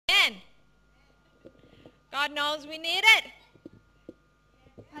God knows we need it.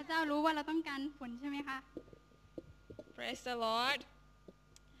 พระเจ้ารู้ว่าเราต้องการฝนใช่ไหมคะ Praise the Lord.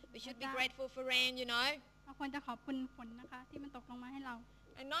 We should be grateful for rain, you know. เราควรจะขอบคุณฝนนะคะที่มันตกลงมาให้เรา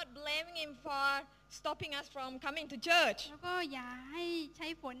And not blaming Him for stopping us from coming to church. แล้วก็อย่าให้ใช้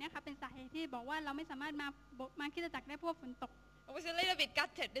ฝนเนี่ยค่ะเป็นสาเหตุที่บอกว่าเราไม่สามารถมาคริสตจักรได้เพราะว่าฝนตก I was a little bit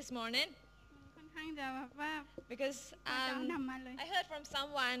gutted this morning ค่อนข้างจะแบบว่า because พระเจ้านำมาเลย I heard from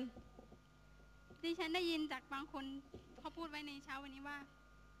someone ดิฉันได้ยินจากบางคนเขาพูดไว้ในเช้าวันนี้ว่า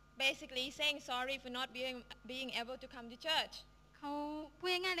basically saying sorry for not being able to come to church. เขาพูด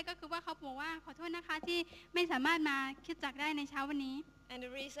ง่ายๆเลยก็คือว่าเขาบอกว่าขอโทษนะคะที่ไม่สามารถมาคริสตจักรได้ในเช้าวันนี้ And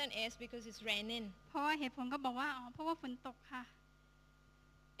the reason is because it's raining. เพราะว่าเหตุผลก็บอกว่าเพราะว่าฝนตกค่ะ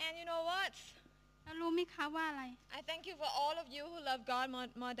And you know what? แล้วรู้ไหมคะว่าอะไร I thank you for all of you who love God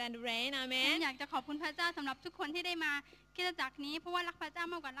more than the rain. ฉัน Amen. อยากจะขอบคุณพระเจ้าสำหรับทุกคนที่ได้มาคริสตจักรนี้เพราะว่ารักพระเจ้า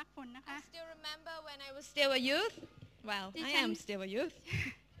มากกว่ารักฝนนะคะ I still remember when I was still a youth. Well, I am still a youth.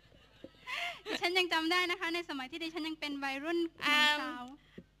 ฉันยังจำได้นะคะในสมัยที่ดิฉันยังเป็นวัยรุ่นหนุ่มสาว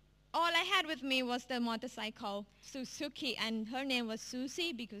All I had with me was the motorcycle Suzuki, and her name was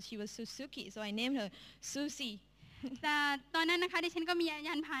Susie because she was Suzuki, so I named her Susie. แต่ตอนนั้นนะคะดิฉันก็มีย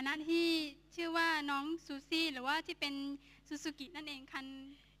านพาหนะที่ชื่อว่าน้องซูซี่หรือว่าที่เป็นซูซูกินั่นเองคัน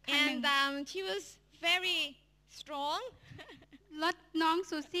หนึ่ง And she was very strong. รถน้อง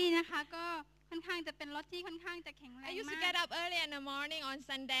ซูซี่นะคะก็ค่อนข้างจะเป็นรถที่ค่อนข้างจะแข็งแรง I used to มาก get up early in the morning on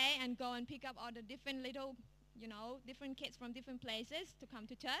Sunday and go and pick up all the different different kids from different places to come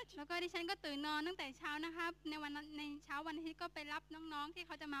to church. แล้วก็ดิฉันก็ตื่นนอนตั้งแต่เช้านะคะในเช้าวันอาทิตย์ก็ไปรับน้องๆที่เ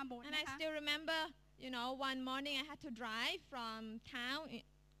ขาจะมาโบสถ์ And นะ I คะ still remember, one morning I had to drive from town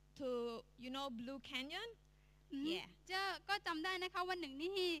to, Blue Canyon. อืม Yeah. ก็จำได้นะคะวันหนึ่ง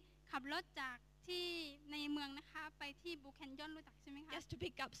นี่ขับรถจากที่ในเมืองนะคะไปที่บูแคนยอนรู้จักใช่ไหมคะ Just to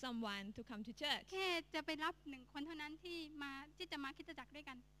pick up someone to come to church. แค่จะไปรับหนึ่งคนเท่านั้นที่จะมาคริสตจักรด้วย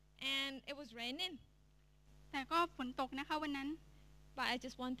กัน And it was raining, แต่ก็ฝนตกนะคะวันนั้น but I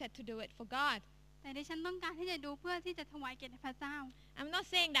just wanted to do it for God. แต่ดิฉันต้องการที่จะดูเพื่อที่จะถวายเกียรติแด่พระเจ้า I'm not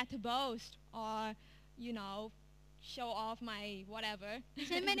saying that to boast or, show off my whatever. ดิ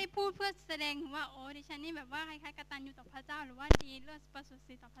ฉันไม่ได้พูดเพื่อแสดงว่าดิฉันนี่แบบว่าคล้ายๆกตัญญูต่อพระเจ้าหรือว่าดีเลิศประเสริฐศ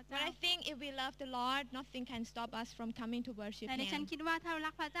รีต่อพระเจ้า But I think if we love the Lord, nothing can stop us from coming to worship แต่ดิฉัน Him. คิดว่าถ้าเรา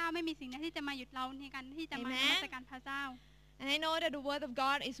รักพระเจ้าไม่มีสิ่งใดที่จะมาหยุดเราในการที่จะมานมัสการพระเจ้า And I know that the word of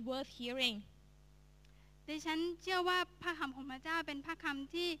God is worth hearing. ดิฉันเชื่อว่าพระคำของพระเจ้าเป็นพระค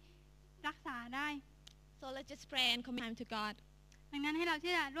ำที่รักษาได้ So let's just pray and commit time to God. ดังนั้นให้เรา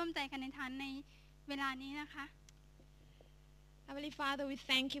ที่จะร่วมใจกันในฐานในเวลานี้นะคะ Heavenly Father, we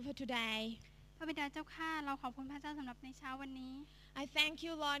thank you for today. พระบิดาเจ้าข้าเราขอบคุณพระเจ้าสำหรับในเช้าวันนี้ I thank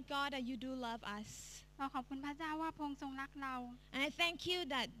you, Lord God, that you do love us. เราขอบคุณพระเจ้าว่าพระองค์ทรงรักเรา And I thank you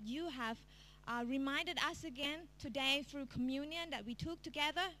that you have reminded us again today through communion that we took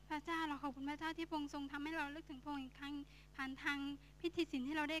together. พระเจ้าเราขอบคุณพระเจ้าที่พระองค์ทรงทำให้เราลึกถึงพระองค์อีกครั้งผ่านทางพิธีศีล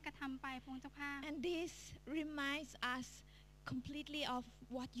ที่เราได้กระทำไปพระองค์เจ้าข้า And this reminds us completely of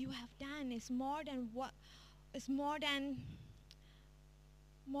what you have done. It's more than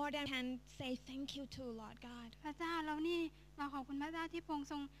can say thank you to, Lord God. พระเจ้าเราขอบคุณพระเจ้าที่พระองค์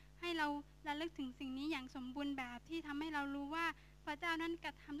ทรงให้เราระลึกถึงสิ่งนี้อย่างสมบูรณ์แบบที่ทำให้เรารู้ว่าพระเจ้านั้นก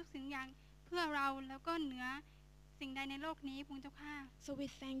ระทำทุกสิ่งอย่างเพื่อเราแล้วก็เหนือสิ่งใดในโลกนี้พระองค์เจ้าข้า So we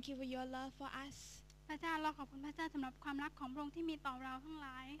thank you for your love for us. พระเจ้าเราขอบคุณพระเจ้าสำหรับความรักของพระองค์ที่มีต่อเราทั้งหล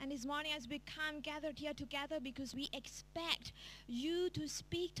าย And this morning as we come gathered here together because we expect you to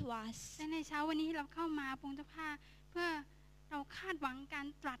speak to us. และในเช้าวันนี้ที่เราเข้ามาพระองค์เจ้าข้าเพื่อเราคาดหวังการ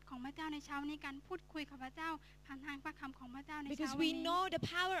ตรัสของพระเจ้าในเช้านี้การพูดคุยกับพระเจ้าผ่านทางพระคำของพระเจ้าในเช้า Because วัน we นี้ know the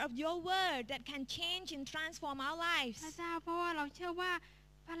power of your word that can change and transform our พระ lives. เจ้าเพราะว่าเราเชื่อว่า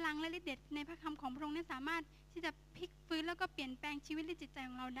พลังและฤทธิ์เดชในพระคำของพระองค์นั้นสามารถที่จะพลิกฟื้นแล้วก็เปลี่ยนแปลงชีวิตและจิตใจข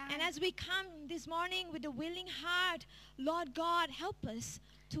องเราได้ And as we come this morning with a willing heart, Lord God, help us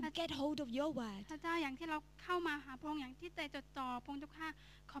to get hold of your word. พระเจ้าอย่างที่เราเข้ามาหาพระองค์อย่างที่ใจจดจ่อพระองค์เจ้าข้า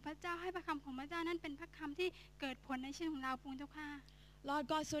ขอพระเจ้าให้พระคำของพระเจ้านั้นเป็นพระคำที่เกิดผลในชีวิตของเราพระองค์เจ้าข้า Lord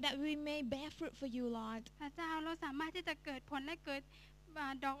God, so that we may bear fruit for you, Lord. พระเจ้าเราสามารถที่จะเกิดผลและเกิด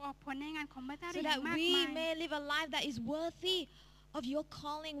ดอกออกผลในงานของพระเจ้า So ได้อย่า that งมาก we มาย may live a life that is worthy of your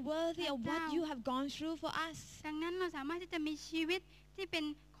calling, worthy of what you have gone through for us. ดังนั้นเราสามารถที่จะมีชีวิตที่เป็น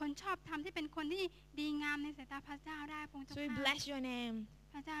คนชอบธรรมที่เป็นคนที่ดีงามในสายตาพระเจ้าได้พระองค์เจ้า So we ข้า bless your name.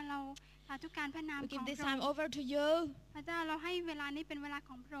 พระเจ้าเราสาธุการพระนาม We ของ give พ this ระอง time ค์ over to you. พระเจ้าเราให้เวลานี้เป็นเวลาข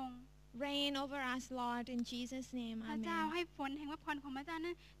องพระองค์ Reign over us, Lord, in Jesus' name. พระเจ้า Amen. ให้ฝนแห่งพระพรของพระเจ้า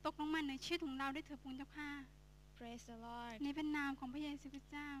นั้นตกลงมาในชีวิตของเราด้วยเถิดพระองค์เจ้าข้า Praise the Lord. ในพระนามของพระเยซูคริส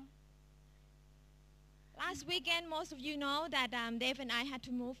ต์เจ้า Last weekend, most of you know that Dave and I had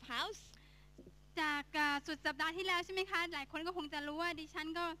to move house. จากสุดสัปดาห์ที่แล้วใช่ไหมคะหลายคนก็คงจะรู้ว่าดิฉัน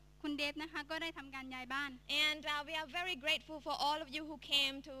ก็คุณเดฟนะคะก็ได้ทำการย้ายบ้าน And we are very grateful for all of you who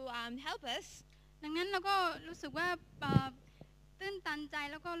came to help us. ดังนั้นเราก็รู้สึกว่าตื้นตันใจ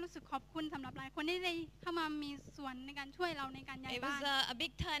แล้วก็รู้สึกขอบคุณสำหรับหลายคนที่ได้เข้ามามีส่วนในการช่วยเราในการย้าย It บ้า was น a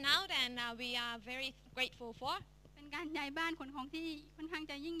big turnout, and we are very grateful for. เป็นการย้ายบ้านขนของที่ค่อนข้าง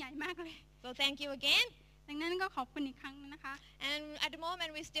จะยิ่งใหญ่มากเลย So thank you again. ดังนั้นก็ขอบคุณอีกครั้งนะคะ And at the moment,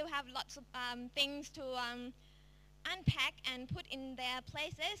 we still have lots of things to unpack and put in their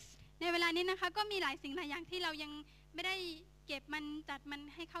places. ในเวลานี้นะคะก็มีหลายสิ่งหลายอย่างที่เรายังไม่ได้เก็บมันจัดมัน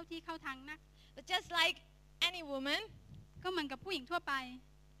ให้เข้าที่เข้าทางนัก But just like any woman, ก็เหมือนกับผู้หญิงทั่วไป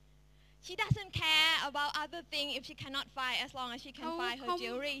she doesn't care about other things if she cannot find, as long as she can find her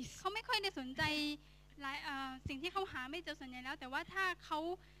jewelries. เขาไม่ค่อยได้สนใจหลายสิ่งที่เขาหาไม่เจอส่วนใหญ่แล้ว แต่ว่าถ้าเขา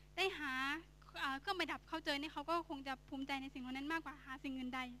ได้หาเครื่องประดับเขาเจอเนี่ยเขาก็คงจะภูมิใจในสิ่งนั้นมากกว่าหาสิ่งอื่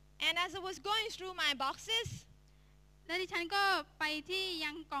นใด And as I was going through my boxes, แล้วดิฉันก็ไปที่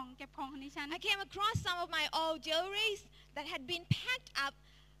ยังกล่องเก็บของของดิฉัน I came across some of my old jewelries that had been packed up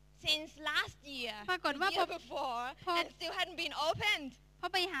since last year, ปรากฏ the ว่า year before, and still hadn't been opened. พอ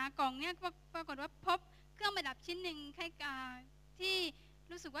ไปหากล่องเนี่ยปรากฏว่าพบเครื่องประดับชิ้นหนึ่งที่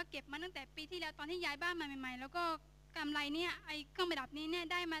รู้สึกว่าเก็บมาตั้งแต่ปีที่แล้วตอนที่ย้ายบ้านมาใหม่ๆแล้วก็กำไรเนี่ยไอเครื่องประดับนี้เนี่ย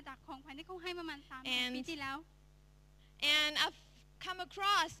ได้มาจากของขวัญที่เขาให้ประมาณ3 ปีที่แล้ว And I've come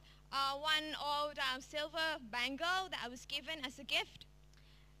across one old silver bangle that I was given as a gift.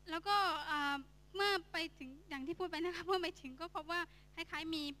 แล้วก็เมื่อไปถึงอย่างที่พูดไปนะคะเมื่อไปถึงก็พบว่าคล้าย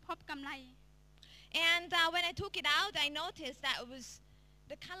ๆมีพบกำไร And when I took it out, I noticed that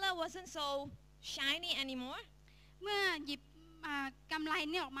the color wasn't so shiny anymore. เมื่อหยิบกำไร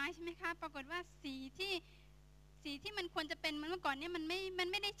เนี่ยออกมาใช่ไหมคะปรากฏว่าสีที่มันควรจะเป็นเมื่อก่อนเนี่ยมันไ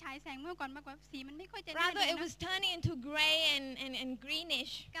ม่ได้ฉายแสงเมื่อก่อนปรากฏสีมันไม่ค่อยจะได้ Rather, เลย it นะ was turning into gray and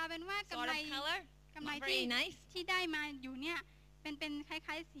greenish กลายเป็นว่ากำ sort ไร of color. กำไร Not very nice. ที่ได้มาอยู่เนี่ยเป็นค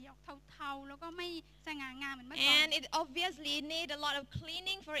ล้ายๆสีออกเทาๆแล้วก็ไม่สง่างามเหมือนเมื่อก่อน And it obviously need a lot of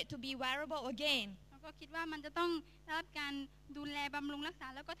cleaning for it to be wearable again. แล้วก็คิดว่ามันจะต้องได้รับการดูแลบำรุงรักษา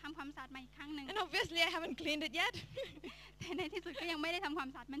แล้วก็ทำความสะอาดใหม่อีกครั้งหนึ่ง And obviously, I haven't cleaned it yet. แต่ในที่สุดก็ยังไม่ได้ทำความ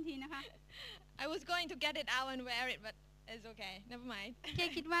สะอาดมันทีนะคะ I was going to get it out and wear it, but it's okay. Never mind. แค่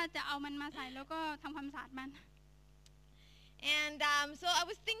คิดว่าจะเอามันมาใส่แล้วก็ทำความสะอาดมัน And so I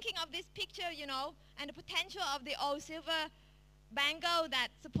was thinking of this picture, and the potential of the old silver bangle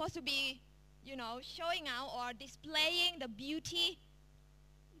that's supposed to be, showing out or displaying the beauty.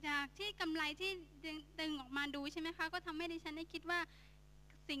 จากที่กำไรที่ดึงออกมาดูใช่ไหมคะก็ทำให้ดิฉันได้คิดว่า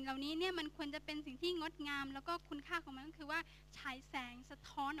สิ่งเหล่านี้เนี่ยมันควรจะเป็นสิ่งที่งดงามแล้วก็คุณค่าของมันก็คือว่าฉายแสงสะ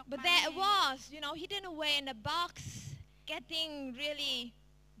ท้อนออกมา But there it was, hidden away in the box, getting really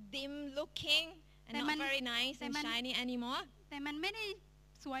dim looking and not very nice and shiny anymore. แต่มันไม่ได้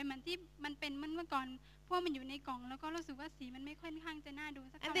สวยเหมือนที่มันเป็นเมื่อก่อนเพราะมันอยู่ในกล่องแล้วก็รู้สึกว่าสีมันไม่ค่อนข้างจะน่าดู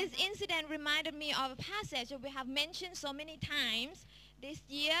สักเท่า And ไหร่ this incident reminded me of a passage that we have mentioned so many times this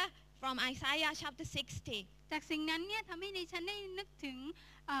year from Isaiah chapter 60. จากสิ่งนั้นเนี่ยทำให้ดิฉันได้นึกถึง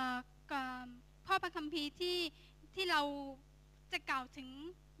ข้อพระคัมภีร์ที่เราจะกล่าวถึง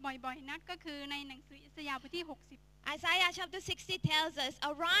บ่อยๆนักก็คือในหนังสืออิสยาห์บทที่60 Isaiah chapter 60 tells us,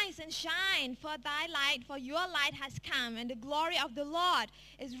 "Arise and shine, for thy light, for your light has come, and the glory of the Lord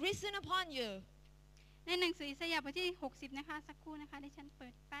is risen upon you." ในหนังสืออิสยาห์บทที่60นะคะสักครู่นะคะดิฉันเปิ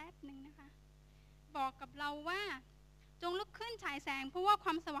ดแป๊บหนึ่งนะคะบอกกับเราว่าจงลุกขึ้นฉายแสงเพราะว่าคว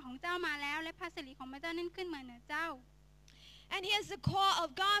ามสว่างของเจ้ามาแล้วและพระสิริของพระเจ้านั้นขึ้นมาเหนือเจ้า And here's the call of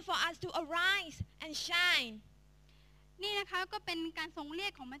God for us to arise and shine. นี่นะคะก็เป็นการทรงเรีย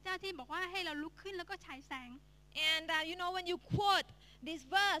กของพระเจ้าที่บอกว่าให้เราลุกขึ้นแล้วก็ฉายแสง And when you quote this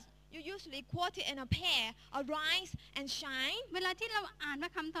verse, you usually quote it in a pair, arise and shine. เวลาที่เราอ่านพร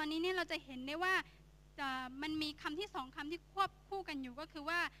ะคำตอนนี้เนี่ยเราจะเห็นได้ว่ามันมีคำที่2คำที่ควบคู่กันอยู่ก็คือ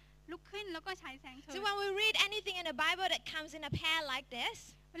ว่าลุกขึ้นแล้วก็ฉายแสงเถิด So when we read anything in the Bible that comes in a pair like this,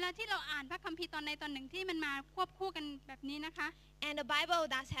 เวลาที่เราอ่านพระคัมภีร์ตอนใดตอนหนึ่งที่มันมาควบคู่กันแบบนี้นะคะ and the Bible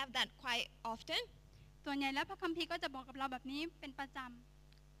does have that quite often. ส่วนใหญ่แล้วพระคัมภีร์ก็จะบอกกับเราแบบนี้เป็นประจำ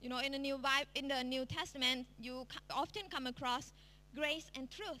In the New Testament, you often come across grace and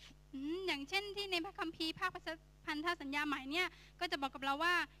truth. อย่างเช่นที่ในพระคัมภีร์ภาคพันธสัญญาใหม่เนี่ยก็จะบอกกับเรา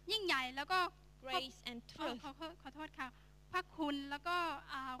ว่ายิ่งใหญ่แล้วก็ Grace and truth. ขอโทษค่ะพระคุณแล้วก็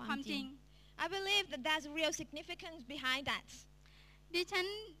ความจริง I believe that there's real significance behind that. ดิฉัน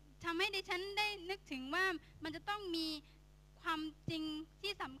ทำให้ดิฉันได้นึกถึงว่ามันจะต้องมีความจริง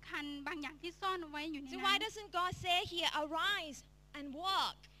ที่สำคัญบางอย่างที่ซ่อนไว้อยู่ใน So นั้ why น doesn't God say here, arise and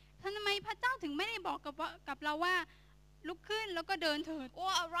walk? ทำไมพระเจ้าถึงไม่ได้บอกกับเราว่าลุกขึ้นแล้วก็เดินเถิด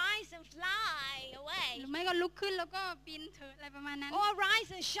Or arise and fly หรือ away? ไม่ก็ลุกขึ้นแล้วก็บินเถิดอะไรประมาณนั้น Or arise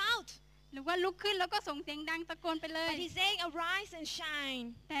and shout? หรือว่าลุกขึ้นแล้วก็ส่งเสียงดังตะโกนไปเลย But he's saying, arise and shine.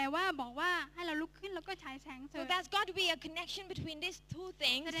 แต่ว่าบอกว่าให้เราลุกขึ้นแล้วก็ฉายแสงเถิ So ด there's got to be a connection between these two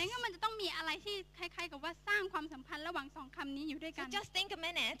things. แสดงว่ามันจะต้องมีอะไรที่คล้ายๆกับว่าสร้างความสัมพันธ์ระหว่างสองคำนี้อยู่ด้วยกั So น just think a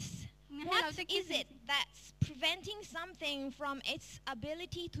minute. งั้นให้ What เราจะคิด is it that's preventing something from its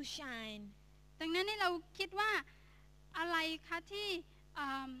ability to shine? ดังนั้นให้เราคิดว่าอะไรคะที่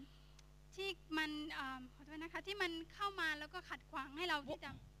ที่มันขอโทษนะคะที่มันเข้ามาแล้วก็ขัดขวางให้เราที่จ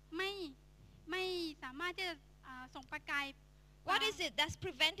ะไม่สามารถที่จะส่งประกาย What is it that's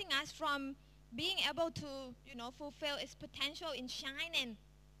preventing us from being able to, fulfill its potential in shining?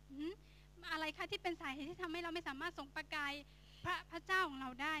 อะไรคะที่เป็นสาเหตุที่ทำให้เราไม่สามารถส่งประกายพระเจ้าของเรา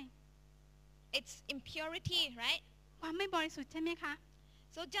ได้ It's impurity, right? ความไม่บริสุทธิ์ใช่ไหมคะ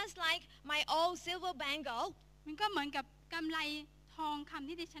So just like my old silver bangle, มันก็เหมือนกับกำไลทองคำ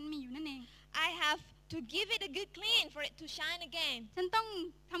ที่ดิฉันมีอยู่นั่นเอง I have to give it a good clean for it to shine again. ฉันต้อง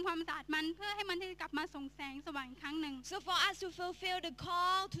ทำความสะอาดมันเพื่อให้มันได้กลับมาส่องแสงสว่างอีกครั้งหนึ่ง So for us to fulfill the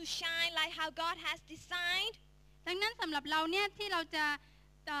call to shine like how God has designed, ดังนั้นสำหรับเราเนี่ยที่เราจะ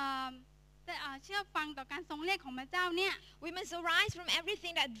เชื่อฟังต่อการทรงเรียกของพระเจ้าเนี่ย we must arise from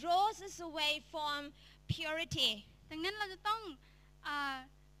everything that draws us away from purity. ดังนั้นเราจะต้อง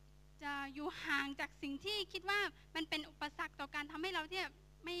จะอยู่ห่างจากสิ่งที่คิดว่ามันเป็นอุปสรรคต่อการทำให้เราที่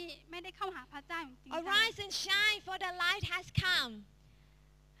ไม่ได้เข้าหาพระเจ้าจริงๆ Arise and shine, for the light has come.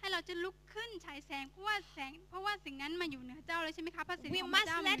 ให้เราจะลุกขึ้นฉายแสงเพราะว่าสิ่งนั้นมาอยู่เหนือเจ้าเลยใช่ไหมคะพระสิริ We ของพระ must เ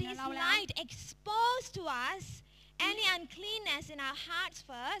จ้ามา let เหนือ His เราแล้ว light expose to us any uncleanness in our hearts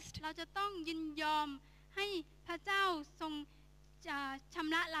first. เราจะต้องยินยอมให้พระเจ้าทรงช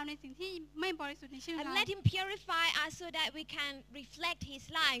ำระเราในสิ่งที่ไม่บริสุทธิ์ในชีวิต And เรา let Him purify us so that we can reflect His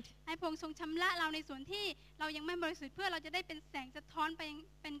light. ให้พระองค์ทรงชำระเราในส่วนที่เรายังไม่บริสุทธิ์เพื่อเราจะได้เป็นแสงสะท้อนไป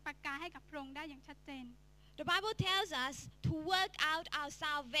เป็นประกายให้กับพระองค์ได้อย่างชัดเจน The Bible tells us to work out our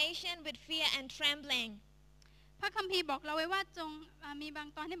salvation with fear and trembling. พระคัมภีร์บอกเราไว้ว่าจงมีบาง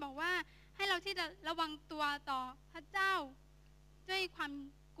ตอนที่บอกว่าให้เราที่จะระวังตัวต่อพระเจ้าด้วยความ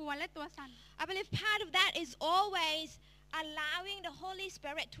กลัวและตัวสั่น I believe part of that is always allowing the Holy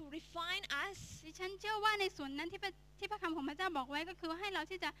Spirit to refine us. ดิฉันเชื่อว่าในส่วนนั้นที่พระคำของพระเจ้าบอกไว้ก็คือให้เรา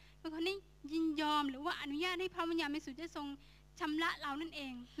ที่จะเป็นคนที่ยินยอมหรือว่าอนุญาตให้พระวิญญาณบริสุทธิ์ได้ทรงชำระเรานั่นเอ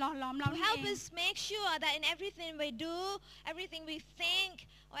งหล่อหลอมเรา To นั่น help เอง us make sure that in everything we do, everything we think,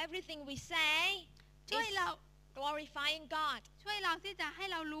 or everything we say ช่วย is เรา glorifying God. ช่วยเราที่จะให้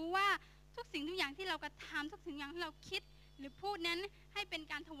เรารู้ว่าทุกสิ่งทุกอย่างที่เรากระทำทุกสิ่งอย่างที่เราคิดหรือพูดนั้นให้เป็น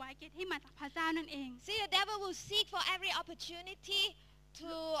การถวายเกียรติให้มาจากพระเจ้านั่นเอง See, the devil will seek for every opportunity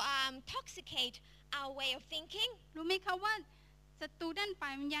to toxicate our way of thinking. รู้ไหมคะว่าศัตรูด้านฝ่า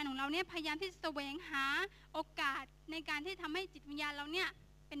ยวิญญาณของเราเนี่ยพยายามที่จะแสวงหาโอกาสในการที่ทำให้จิตวิญญาณเราเนี่ย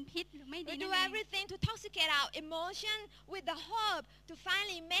เป็นพิษหรือไม่ดี We นั่ do นเอง everything to toxicate our emotion with the hope to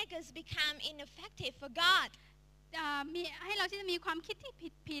finally make us become ineffective for God. มีให้เราที่จะมีความคิดที่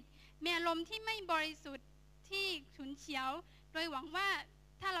ผิดมีอารมณ์ที่ไม่บริสุทธิ์ที่ฉุนเฉียวโดยหวังว่า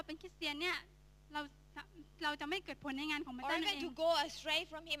ถ้าเราเป็นคริสเตียนเนี่ยเราจะไม่เกิดผลในงานของพระ Or เจ้านั่น even เอง to go astray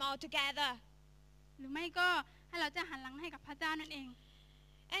from Him altogether. หรือไม่ก็ให้เราจะหันหลังให้กับพระเจ้านั่นเอง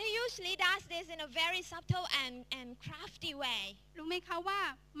And He usually does this in a very subtle and crafty way. รู้ไหมคะว่า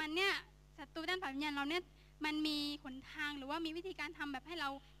มันเนี่ยศัตรูด้านฝ่ายวิญญาณเราเนี่ยมันมีหนทางหรือว่ามีวิธีการทำแบบให้เรา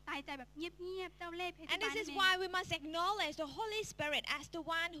ตายใจแบบเงียบๆเจ้าเล่ห์เพศ And บา this ล is why we must acknowledge the Holy Spirit as the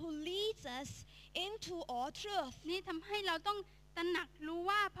one who leads us into all truth. นี่ทำให้เราต้องตระหนักรู้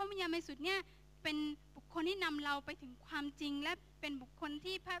ว่าพระวิญญาณบริสุทธิ์เนี่ยเป็นบุคคลที่นำเราไปถึงความจริงและเป็นบุคคล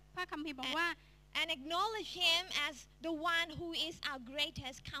ที่พระคัมภีร์บอกว่า And acknowledge Him as the one who is our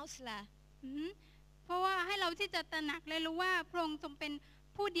greatest counselor. เพราะว่าให้เราที่จะตระหนักและรู้ว่าพระองค์ทรงเป็น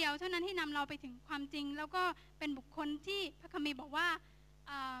ผู้เดียวเท่านั้นที่นำเราไปถึงความจริงแล้วก็เป็นบุคคลที่พระคัมภีร์บอกว่า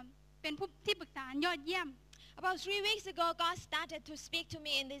เป็นผู้ที่ปรึกษายอดเยี่ยม About 3 weeks ago, God started to speak to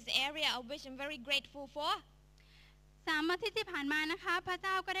me in this area, of which I'm very grateful for. 3 อาทิตย์ที่ผ่านมานะคะพระเ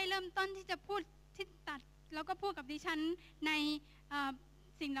จ้าก็ได้เริ่มต้นที่จะพูดที่ตัดแล้วก็พูดกับดิฉันใน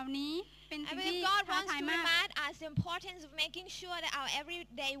สิ่งเหล่านี้เป็น I สิ่ง believe ที่ God ท้า wants ทาย to มาก remind us the importance of making sure that our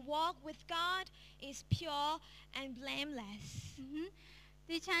everyday walk with God is pure and blameless.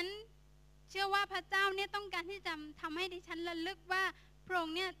 ดิฉันเชื่อว่าพระเจ้าเนี่ยต้องการที่จะทำให้ดิฉันระลึกว่าพระอง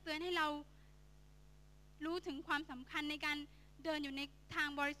ค์เนี่ยเตือนให้เรารู้ถึงความสำคัญในการเดินอยู่ในทาง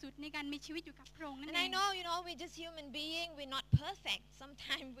บริสุทธิ์ในการมีชีวิตอยู่กับพระองค์นั่น And เอ I ง know, we're just human being. We're not perfect.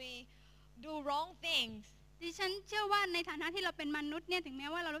 Sometimes we do wrong things. ดิฉันเชื่อว่าในฐานะที่เราเป็นมนุษย์เนี่ยถึงแม้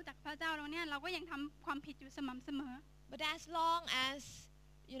ว่าเรารู้จักพระเจ้าแล้วเนี่ยเราก็ยังทำความผิดอยู่สม่ำเสมอ But as long as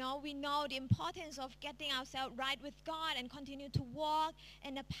we know the importance of getting ourselves right with God and continue to walk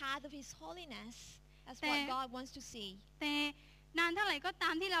in the path of His holiness. That's what God wants to see. แต่ นานเท่าไหร่ก็ตา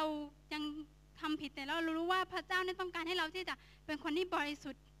มที่เรายังทำผิดแต่เรารู้ว่าพระเจ้าเนี่ยต้องการให้เราที่จะเป็นคนที่บริสุ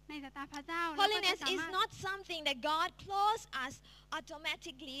ทธิ์ในสายตาพระเจ้า Holiness is not something that God clothes us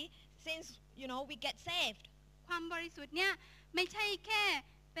automatically since we get saved. ความบริสุทธิ์เนี่ยไม่ใช่แค่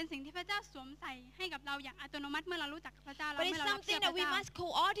เป็นสิ่งที่พระเจ้าสวมใส่ให้กับเราอย่างอัตโนมัติเมื่อเรารู้จักพระเจ้าแล้ว But เมื่ it's อเรารับเชื่อ something พ that ระ we เจ้า must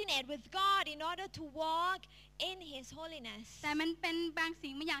coordinate with God in order to walk in His holiness. แต่มันเป็นบางสิ่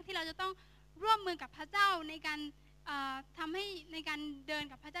งบางอย่างที่เราจะต้องร่วมมือกับพระเจ้าในการทำให้ในการเดิน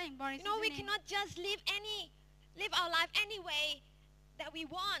กับพระเจ้าอย่างบริสุทธิ์ We cannot just live our life any way that we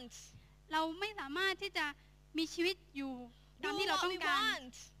want. เราไม่สามารถที่จะมีชีวิตอยู่ตาม Do ที่เรา what ต้อ we งการ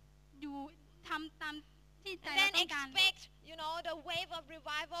want. อยู่ทำตามที่ใจ And เรา then ต้องการ expect, the wave of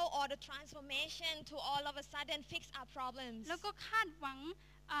revival or the transformation to all of a sudden fix our problems. แล้วก็คาดหวัง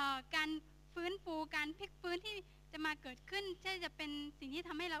การฟื้นฟูการพลิกฟื้นที่จะมาเกิดขึ้นที่จะเป็นสิ่งที่ท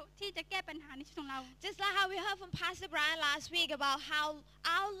ำให้เราที่จะแก้ปัญหาในชีวิตของเรา Just like how we heard from Pastor Brian last week about how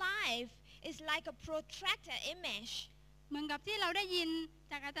our life is like a protracted image. เหมือนกับที่เราได้ยิน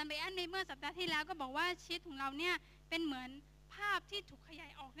จากอาจารย์ไบรอันในเมื่อสัปดาห์ที่แล้วก็บอกว่าชีวิตของเราเนี่ยเป็นเหมือนภาพที่ถูกขยา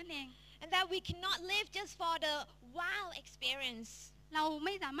ยออกนั่นเอง And that we cannot live just for the wow experience. เราไ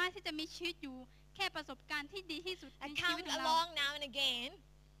ม่สามารถที่จะมีชีวิตอยู่แค่ประสบการณ์ที่ดีที่สุดใน And ชีวิต come ของเรา along now and again.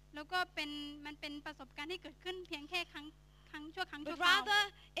 แล้วก็มันเป็นประสบการณ์ที่เกิดขึ้นเพียงแค่ครั้งชั่วคราว But rather,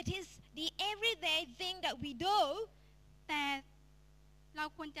 it is the everyday thing that we do. แต่เรา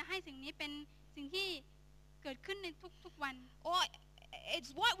ควรจะให้สิ่งนี้เป็นสิ่งที่เกิดขึ้นในทุกๆวัน Or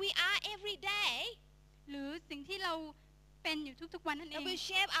it's what we are every day. หรือสิ่งที่เราเป็นอยู่ทุกๆวันนั่นเอ That ง will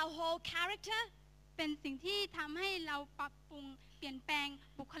shape our whole character เป็นสิ่งที่ทำให้เราปรับปรุงเปลี่ยนแปลง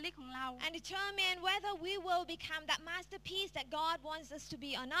บุคลิกของเรา and determine whether we will become that masterpiece that God wants us to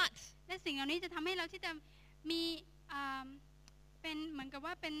be or not. และสิ่งเหล่านี้จะทำให้เราที่จะมีเป็นเหมือนกับ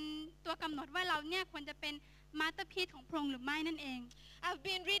ว่าเป็นตัวกำหนดว่าเราเนี่ยควรจะเป็นมาสเตอร์พีซของพระองค์หรือไม่นั่นเอง I've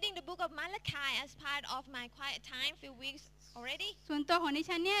been reading the book of Malachi as part of my quiet time, few weeks already. ส่วนตัวของดิ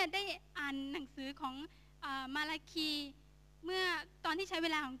ฉันเนี่ยได้อ่านหนังสือของมาลาคีเมื่อตอนที่ใช้เว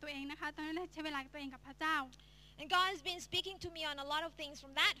ลาของตัวเองนะคะตอนนั้นใช้เวลากับตัวเองกับพระเจ้า And God has been speaking to me on a lot of things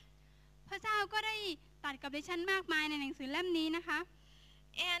from that. พระเจ้าก็ได้ตรัสกับดิฉันมากมายในหนังสือเล่มนี้นะคะ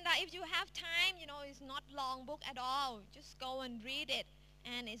And if you have time, it's not long book at all. Just go and read it,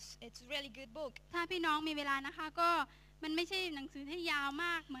 and it's a really good book. ถ้าพี่น้องมีเวลานะคะก็มันไม่ใช่หนังสือที่ยาวม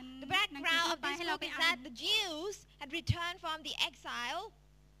ากเหมือน The หนังสือ background ทั่ว of ไป this ให้เรา book ไป is อ่าน that the Jews had returned from the exile.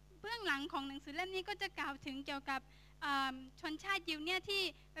 เบื้องหลังของหนังสือเล่มนี้ก็จะกล่าวถึงเกี่ยวกับชนชาติยิวเนี่ยที่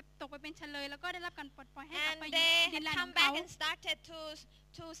ตกไปเป็นเฉลยแล้วก็ได้รับการปลดปล่อยให้กลับ And ไป they ดิน had แดนขอ come งเขา back and started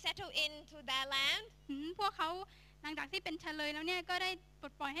to settle into their land. พวกเขาหลังจากที่เป็นเฉลยแล้วเนี่ยก็ได้ปล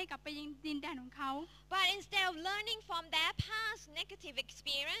ดปล่อยให้กลับไปยังดินแดนของเขา But instead of learning from their past negative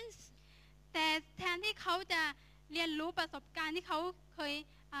experience, แต่แทนที่เขาจะเรียนรู้ประสบการณ์ที่เขาเคย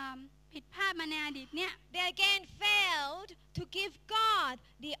ผิดพลาดมาในอดีตเนี่ย they again failed to give God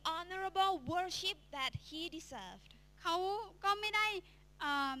the honorable worship that He deserved. เขาก็ไม่ได้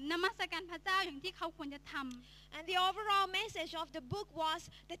นมัสการพระเจ้าอย่างที่เขาควรจะทำ And the overall message of the book was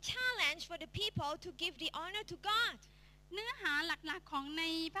the challenge for the people to give the honor to God. เนื้อหาหลักๆของใน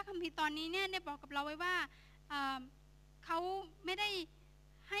พระคัมภีร์ตอนนี้เนี่ยได้บอกกับเราไว้ว่าเขาไม่ได้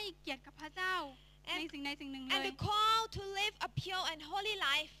ให้เกียรติกับพระเจ้าในสิ่งใดสิ่งหนึ่งเล And ย the call to live a pure and holy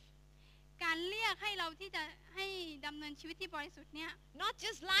life, การเรียกให้เราที่จะให้ดำเนินชีวิตที่บริสุทธิ์เนี่ย not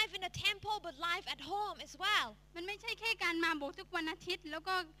just life in the temple but life at home as well. มันไม่ใช่แค่การมาโบสถ์ทุกวันอาทิตย์แล้ว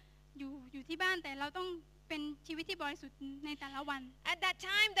ก็อยู่ที่บ้านแต่เราต้องเป็นชีวิตที่บริสุทธิ์ในแต่ละวัน At that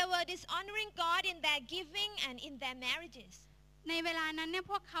time they were dishonoring God in their giving and in their marriages. ในเวลานั้นเนี่ย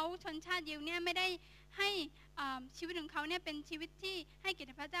พวกเขาชนชาติยิวเนี่ยไม่ได้ให้ชีวิตของเขาเนี่ยเป็นชีวิตที่ให้เกียร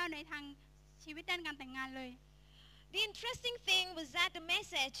ติพระเจ้าในทางชีวิตด้านการแต่งงานเลย The interesting thing was that the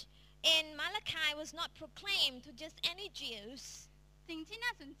message in Malachi was not proclaimed to just any Jews. สิ่งที่น่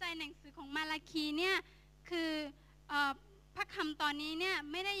าสนใจในหนังสือของมาลาคีเนี่ยคือพระคำตอนนี้เนี่ย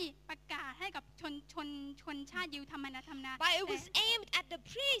ไม่ได้ประกาศให้กับชนชาติยิวธรรมดา But it was aimed at the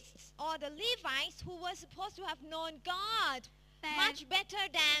priests or the Levites who were supposed to have known God much better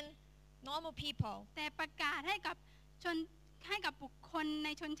than normal people. แต่ประกาศให้กับบุคคลใน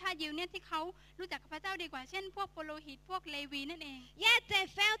ชนชาติยิวเนี่ยที่เขารู้จักพระเจ้าดีกว่าเช่นพวกปุโรหิตพวกเลวีนั่นเอง Yet they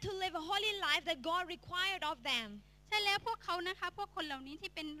failed to live a holy life that God required of them. ใช่แล้วพวกเขานะคะพวกคนเหล่านี้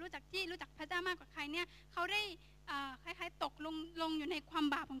ที่เป็นรู้จักพระเจ้ามากกว่าใครเนี่ยเขาได้คล้ายๆตกลงอยู่ในความ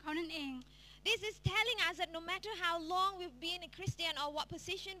บาปของเขานั่นเอง This is telling us that no matter how long we've been a Christian or what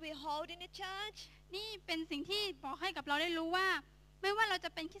position we hold in the church, นี่เป็นสิ่งที่บอกให้กับเราได้รู้ว่าไม่ว่าเราจะ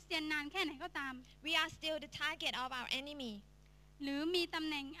เป็นคริสเตียนนานแค่ไหนก็ตาม we are still the target of our enemy. หรือมีตำ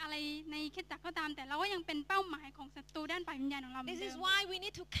แหน่งอะไรในคริสตจักรก็ตามแต่เราก็ยังเป็นเป้าหมายของศัตรูด้านฝ่ายวิญญาณของเราเหมือน This เดิ is ม why we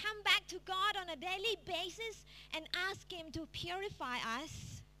need to come back to God on a daily basis and ask Him to purify us.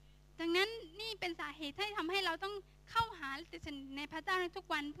 ดังนั้นนี่เป็นสาเหตุที่ทำให้เราต้องเข้าหาติดสนิทในพระเจ้าในทุก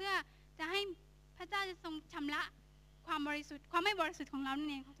วันเพื่อจะให้พระเจ้าจะทรงชำระความบริสุทธิ์ความไม่บริสุทธิ์ของเรานั่น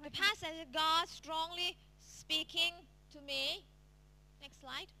เอง The passage of God strongly speaking to me. Next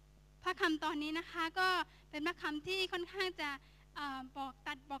slide. พระคำตอนนี้นะคะก็เป็นพระคำที่ค่อนข้างจะบอ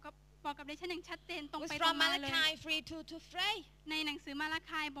กกับดิฉันอย่างชัดเจนตรง Was ไปตรง from มาเลย Malachi 3:2 to 3. ในหนังสือมาลา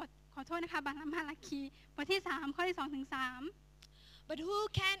คายบทขอโทษนะคะบังคับมาลาคีบทที่3ข้อที่2ถึง3 But who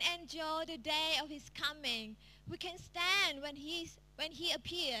can endure the day of his coming? Who can stand when he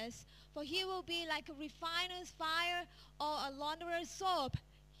appears? For he will be like a refiner's fire or a launderer's soap.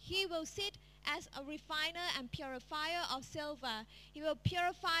 He will sit as a refiner and purifier of silver. He will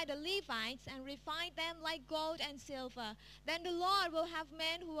purify the Levites and refine them like gold and silver. Then the Lord will have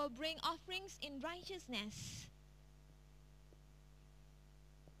men who will bring offerings in righteousness.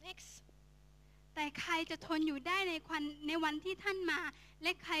 Next. แต่ใครจะทนอยู่ได้ในวันที่ท่านมาแล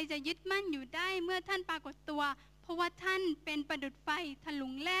ะใครจะยึดมั่นอยู่ได้เมื่อท่านปรากฏตัวเพราะว่าท่านเป็นประดุจไฟถลุ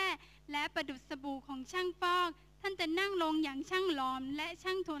งแร่และประดุจสบู่ของช่างฟอกท่านจะนั่งลงอย่างช่างหลอมและ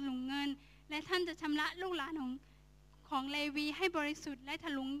ช่างถลุงเงินและท่านจะชำระลูกหลานของเลวีให้บริสุทธิ์และถ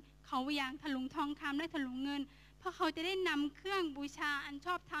ลุงเขาอย่างถลุงทองคำและถลุงเงินเพราะเขาจะได้นำเครื่องบูชาอันช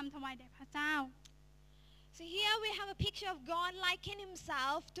อบธรรมถวายแด่พระเจ้า So here we have a picture of God likening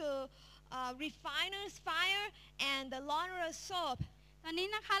himself to refiner's fire and the launderer's soap. ตอนนี้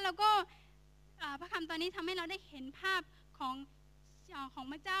นะคะเราก็พระคำตอนนี้ทำให้เราได้เห็นภาพของ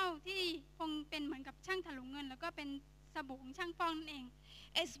พระเจ้าที่คงเป็นเหมือนกับช่างถลุงเงินแล้วก็เป็นสบู่ของช่างฟอกนั่นเอง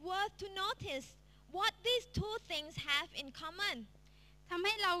It's worth to notice what these two things have in common. ทำใ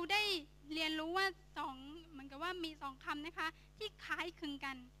ห้เราได้เรียนรู้ว่าเหมือนกับว่ามีสองคำนะคะที่คล้ายคลึง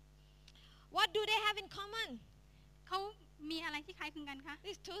กัน What do they have in common? เขามีอะไรที่คล้ายคลึงกันคะ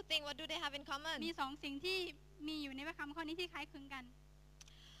These two things, what do they have in common? มีสองสิ่งที่มีอยู่ในพระคำข้อนี้ที่คล้ายคลึงกัน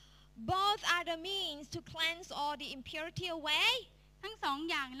Both are the means to cleanse all the impurity away. ทั้งสอง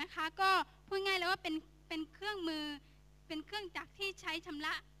อย่างนะคะก็พูดง่ายเลยว่าเป็นเครื่องมือเป็นเครื่องจักรที่ใช้ชำร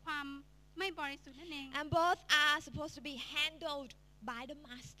ะความไม่บริสุทธิ์นั่นเอง And both are supposed to be handled by the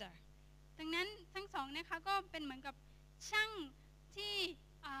master. ดังนั้นทั้งสองนะคะก็เป็นเหมือนกับช่างที่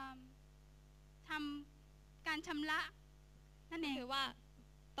ทำการชำระนั่นเอง คือว่า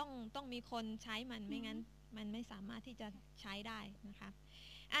ต้องมีคนใช้มันไม่งั้นมันไม่สามารถที่จะใช้ได้นะคะ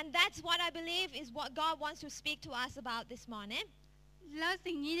And that's what I believe is what God wants to speak to us about this morning. แล้ว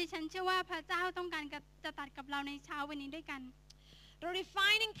สิ่งนี้ดิฉันเชื่อว่าพระเจ้าต้องการจะตัดกับเราในเช้าวันนี้ด้วยกัน The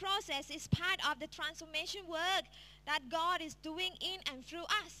refining process is part of the transformation work that God is doing in and through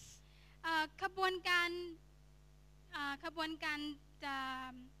us. ขบวนการจะ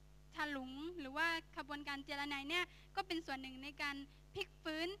ถลุงหรือว่าขบวนการเจรไนเนี่ยก็เป็นส่วนหนึ่งในการพลิก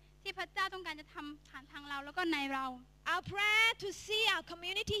ฟื้นที่พระเจ้าต้องการจะทำผ่านทางเราแล้วก็ในเรา Our prayer to see our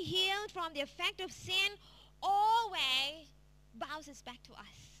community healed from the effect of sin always bounces back to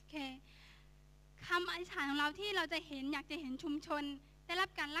us. โอเคคำอธิษฐานของเราที่เราจะอยากจะเห็นชุมชนได้รับ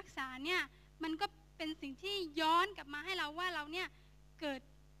การรักษาเนี่ยมันก็เป็นสิ่งที่ย้อนกลับมาให้เราว่าเราเนี่ยเกิด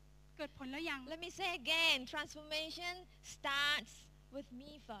ผลแล้วยัง Let me say again, transformation starts with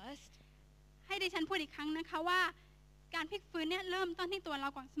me first. ให้ดิฉันพูดอีกครั้งนะคะว่าการพลิกฟื้นเนี่ยเริ่มต้นที่ตัวเรา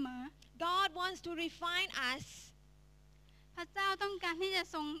ก่อนเสมอ God wants to refine us. พระเจ้าต้องการที่จะ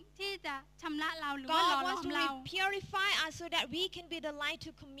ชำระเราหรือว่าหล่อ God หลอ wants ม to เรา purify us so that we can be the light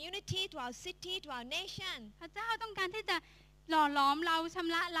to community, to our city, to our nation. พระเจ้าต้องการที่จะหล่อหลอมเราช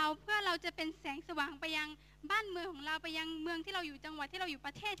ำระเราเพื่อเราจะเป็นแสงสว่างไปยังบ้านเมืองของเราไปยังเมืองที่เราอยู่จังหวัดที่เราอยู่ป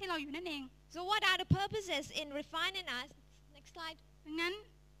ระเทศที่เราอยู่นั่นเอง So what are the purposes in refining us? Next slide. ดังนั้น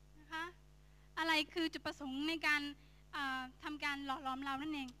นะคะอะไรคือจุดประสงค์ในการทำการหล่อหลอมเรา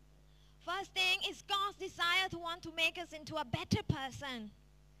นั่นเอง First thing is God's desire to want to make us into a better person.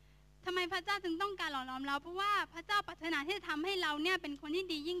 ทำไมพระเจ้าถึงต้องการหล่อหลอมเราเพราะว่าพระเจ้าปรารถนาที่จะทำให้เราเนี่ยเป็นคนที่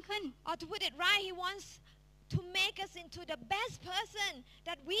ดียิ่งขึ้น Or to put it right, He wants to make us into the best person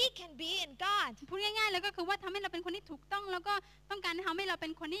that we can be in God. พูดง่ายๆแล้วก็คือว่าทำให้เราเป็นคนที่ถูกต้องแล้วก็ต้องการทำให้เราเป็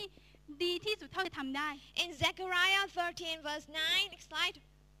นคนที่ดีที่สุดเท่าที่ทำได้ In Zechariah 13 verse 9, next slide.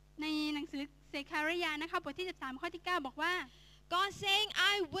 ในหนังสือเซคาริยานะคะบทที่13ข้อที่9บอกว่า God saying,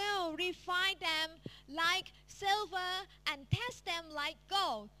 I will refine them like silver and test them like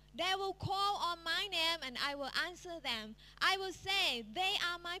gold. They will call on my name and I will answer them. I will say, they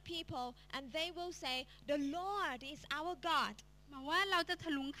are my people, and they will say, the Lord is our God. บอกว่าเราจะถ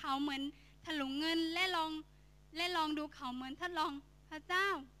ลุงเขาเหมือนถลุงเงินและลองดูเขาเหมือนทดลองพระเจ้า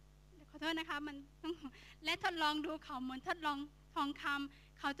ขอโทษนะคะมันและทดลองดูเขาเหมือนทดลอง ทองค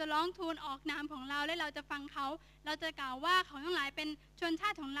ำเขาจะร้องทูลออกนามของเราและเราจะฟังเขาเราจะกล่าวว่าเขาทั้งหลายเป็นชนชา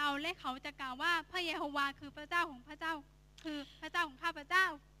ติของเราและเขาจะกล่าวว่าพระเยโฮวาคือพระเจ้าของพระเจ้าคือพระเจ้าของข้าพระเจ้า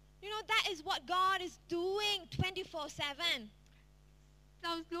You know, that is what God is doing 24/7. เร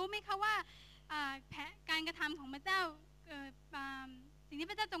ารู้ไหมคะว่าการกระทำของพระเจ้าสิ่งที่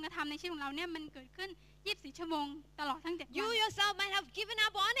พระเจ้าทรงกระทำในชีวิตของเราเนี่ยมันเกิดขึ้น24ชั่วโมงตลอดทั้ง7 วัน You yourself might have given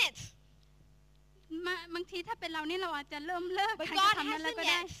up on it, บางทีถ้าเป็นเรานี่เราอาจจะเลิก but การก God ระทำนั้นแล้ว hasn't ก็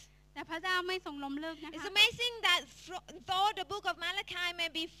ได้ yet. แต่พระเจ้าไม่ทรงล้มเลิกนะคะ It's amazing that though the book of Malachi may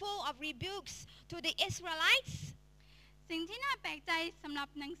be full of rebukes to the Israelites, สิ่งที่น่าแปลกใจสำหรับ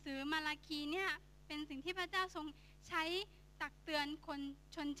หนังสือมาราคีเนี่ยเป็นสิ่งที่พระเจ้าทรงใช้ตักเตือนคน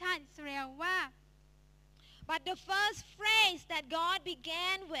ชนชาติอิสราเอลว่า but the first phrase that God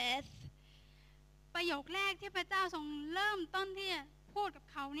began with ประโยคแรกที่พระเจ้าทรงเริ่มต้นที่จะพูดกับ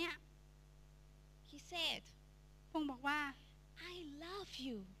เขาเนี่ย He said, พระองค์บอกว่า I love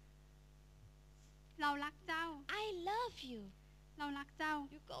you. เรารักเจ้า I love you. เรารักเจ้า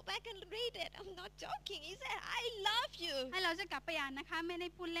You go back and read it. I'm not joking. He said, I love you. ให้เราจะกลับไปอ่านนะคะไม่ได้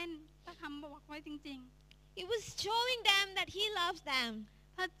พูดเล่นพระคำบอกไว้จริง He was showing them that he loves them.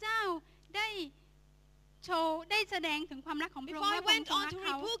 ๆ พระเจ้าได้โชว์ได้แสดงถึงความรักของพระอง Before ค์ he ว่าพระอง went ค์ทรง on รัก to เข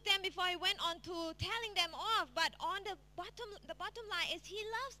า rebuke them, before he went on to telling them off, but on the bottom line is he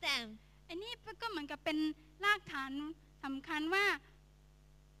loves them. อันนี้ก็เหมือนกับเป็นรากฐานสำคัญว่า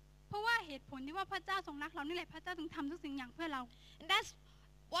เพราะว่าเหตุผลที่ว่าพระเจ้าทรงรักเรานี่แหละพระเจ้าถึงทำทุกสิ่งอย่างเพื่อเรา And that's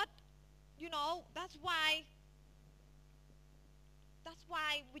what, that's why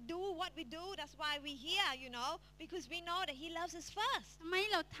we do what we do. That's why we're here, because we know that he loves us first. ทำไม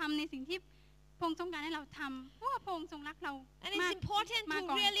เราทำในสิ่งที่พระองค์ทรงการให้เราทำเพราะว่าพระองค์ทรงรักเรา And มา it's ก important มา to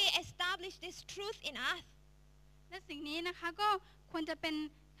ก่อน really establish this truth in us. และสิ่งนี้นะคะก็ควรจะเป็น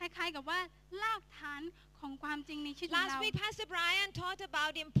คล้ายๆกับว่ารากฐานของความจริงในชีวิตของ Last เรา week, Pastor Brian talked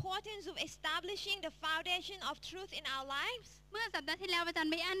about the importance of establishing the foundation of truth in our lives. เมื่อสัปดาห์ที่แล้วอาจาร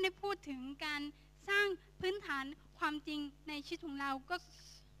ย์ไบอันได้พูดถึงการสร้างพื้นฐานความจริงในชีวิตของเราก็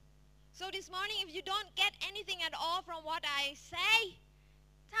So this morning, if you don't get anything at all from what I say,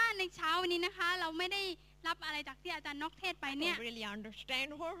 ถ้าในเช้าวันนี้นะคะเราไม่ได้รับอะไรจากที่อาจารย์นอกเทศไป I เนี่ย don't really understand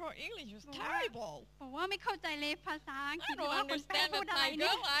her English is terrible. บอกว่าไม่เข้าใจเลยภาษาอังกฤ I ษหรือ don't ว่าคนแปล understand พู the ดอะไร Thai เ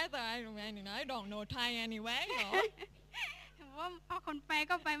นี่ย girl either. I don't know Thai anyway. บอกว่าพอคนแปล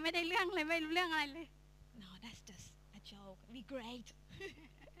ก็ไปไม่ได้เรื่องเลยไม่รู้เรื่องอะไรเลย No, that's just a joke. Be great.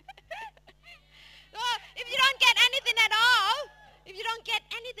 So if you don't get anything at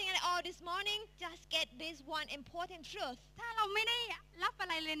all, this morning, just get this one important truth. ถ้าเราไม่ได้รับอะ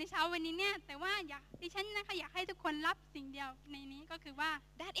ไรเลยในเช้าวันนี้เนี่ยแต่ว่าดิฉันนะคะอยากให้ทุกคนรับสิ่งเดียวในนี้ก็คือว่า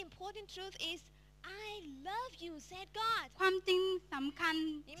That important truth is, I love you, said God. ความจริงสำคัญ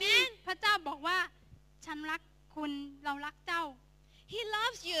ที่ Amen. พระเจ้าบอกว่าฉันรักคุณเรารักเจ้า He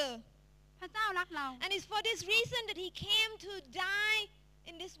loves you. พระเจ้ารักเรา And it's for this reason that he came to die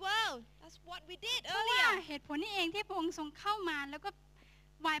in this world. That's what we did เพราะว่า earlier. เหตุผลนี้เองที่พระองค์ทรงเข้ามาแล้วก็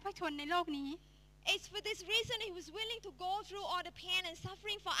วายพระชนในโลกนี้ It's for this reason he was willing to go through all the pain and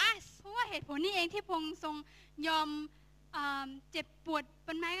suffering for us. เพราะว่าเหตุผลนี้เองที่พระองค์ทรงยอมเจ็บปวดบ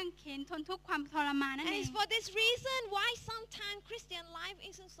นไม้กางเขนทนทุกข์ความทรมานนั่น And เอง it's for this reason why sometimes Christian life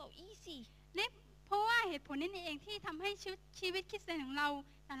isn't so easy. และเพราะว่าเหตุผลนี้เองที่ทำให้ชีวิตคริสเตียนของเรา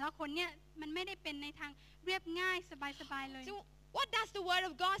แต่ละคนเนี่ยมันไม่ได้เป็นในทางเรียบง่ายสบายๆเลย So what does the word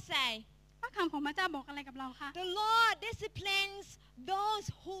of God say? พระคำของพระเจ้าบอกอะไรกับเราคะ The Lord disciplines those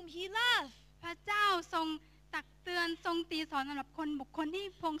whom he loves. พระเจ้าทรงตักเตือนทรงตีสอนสำหรับบุคคลที่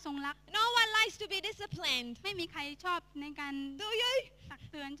พระองค์ทรงรัก No one likes to be disciplined. ไม่มีใครชอบในการ Do you? ตัก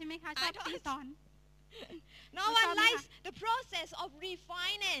เตือนใช่ไหมคะชอบตีสอน No one likes the process of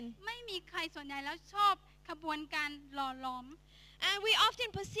refining. ไม่มีใครส่วนใหญ่แล้วชอบขบวนการหล่อหลอม And we often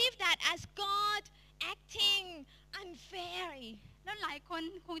perceive that as God acting unfairly. แล้วหลายคน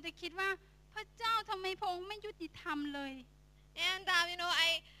คงจะคิดว่าพระเจ้าทำไมพระองค์ไม่ยุติธรรมเลย And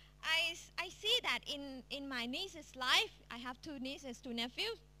I see that in my niece's life. I have 2 nieces, 2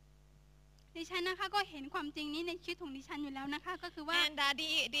 nephews. ดิฉันนะคะก็เห็นความจริงนี้ในชีวิตของดิฉันอยู่แล้วนะคะก็คือว่า And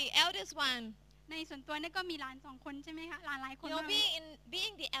the eldest one, ในส่วนตัวเนี่ยก็มีหลาน2 คนใช่ไหมคะหลายคนมาก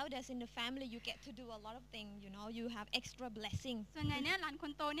being the eldest in the family, you get to do a lot of things. You have extra blessings. ส่วนใหญ่เนี่ยหลานค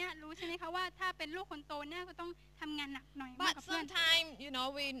นโตเนี่ยรู้ใช่ไหมคะว่าถ้าเป็นลูกคนโตเนี่ยก็ต้องทำงานหนักหน่อยมาก But กับเพื่อน sometimes,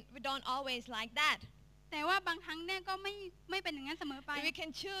 we don't always like that. แต่ว่าบางครั้งเนี่ยก็ไม่เป็นอย่างนั้นเสมอไป If we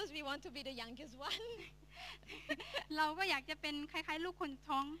can choose, we want to be the youngest one. เราก็อยากจะเป็นคล้ายๆลูกคน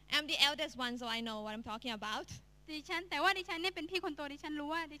ท้อง I'm the eldest one, so I know what I'm talking about. แต่ว่าดิฉันเนี่ยเป็นพี่คนโตดิฉันรู้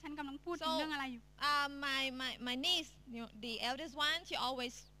ว่าดิฉันกำลังพูดถึง So, เรื่องอะไรอยู่ my niece, the eldest one, she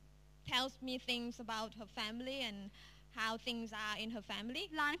always tells me things about her family and how things are in her family.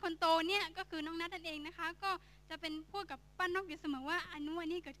 หลานคนโตเนี่ยก็คือน้องนัทนั่นเองนะคะก็จะเป็นพูดกับป้านกอยู่เสมอว่าอันนู้นอัน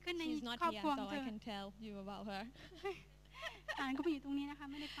นี้เกิดขึ้นใน She's not ครอบ here, ครัวข so องเธ I อ can tell you about her. หลานก็ไปอยู่ตรงนี้นะคะ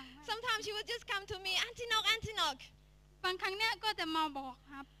ไม่ได้ฟังว่า Sometimes she would just come to me, Auntie Nok. บางครั้งเนี่ยก็จะมาบอก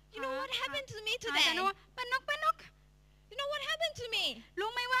ครับ You know what happened to me อาจ today? ารย์ว่าป้านก You know what happened to me? รู้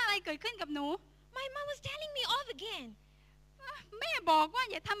ไหมว่าอะไรเกิดขึ้นกับหนู My mom was telling me off again. แม่บอกว่า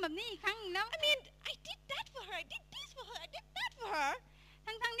อย่าทำแบบนี้อีกครั้งแล้ว I mean, I did that for her. I did this for her. I did that for her.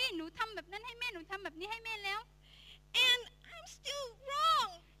 ทั้งที่หนูทำแบบนั้นให้แม่หนูทำแบบนี้ให้แม่แล้ว And I'm still wrong.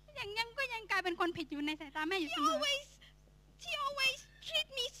 ยังกลายเป็นคนผิดอยู่ในสายตาแม่อยู่เสมอ She always treat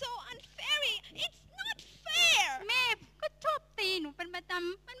me so unfairly. It's not fair. แม่ก็ชอบตีหนูเป็นประจ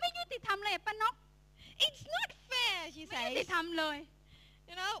ำมันไม่ยุติธรรมเลยป้านก It's not fair, she ไม่ยุติ says. ธรรมเลย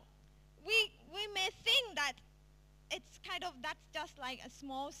You know, we may think that it's kind of that's just like a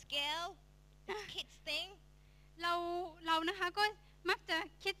small scale kids thing. เรานะคะก็มักจะ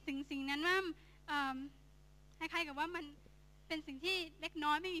คิดถึงสิ่งนั้นว่าคล้ายๆกับว่ามันเป็นสิ่งที่เล็กน้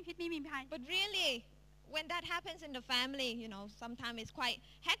อยไม่มีพิษไม่มีภัย But really, when that happens in the family, you know, sometimes it's quite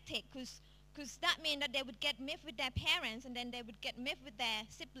hectic because that means that they would get miffed with their parents and then they would get miffed with their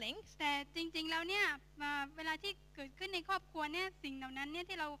siblings. แต่จริงๆแล้วเนี่ยเวลาที่เกิดขึ้นในครอบครัวเนี่ยสิ่งเหล่านั้นเนี่ย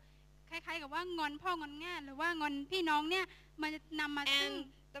ที่เราคล้ายๆกับว่างอนพ่องอนแม่หรือว่างอนพี่น้องเนี่ยมันจะนำมาซึ่ง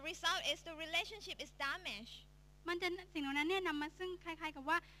And the result is the relationship is damaged. มันจะสิ่งเหล่านั้นเนี่ยนำมาซึ่งคล้ายๆกับ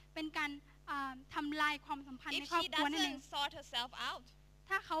ว่าเป็นการทำลายความสัมพันธ์ If ในครอบ she ครัวนั่นเอง doesn't sort herself out,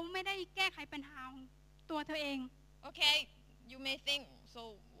 ถ้าเขาไม่ได้แก้ไขปัญหาของตัวเธอเอง okay, you may think, so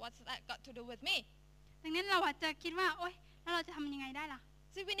what's that got to do with me? ดังนั้นเราอาจจะคิดว่าโอ๊ยแล้วเราจะทำยังไงได้ล่ะ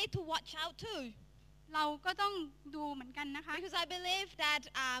So we need to watch out too. เราก็ต้องดูเหมือนกันนะคะ Because I believe that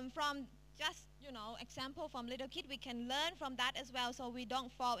from just, you know, example from little kid, we can learn from that as well so we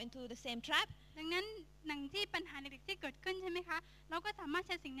don't fall into the same trap. ดังนั้นหนังที่ปัญหาเด็กๆที่เกิดขึ้นใช่ไหมคะเราก็สามารถใ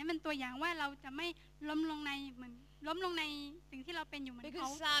ช้สิ่งนี้เป็นตัวอย่างว่าเราจะไม่ล้มลงในสิ่งที่เราเป็นอยู่เหมือนเขา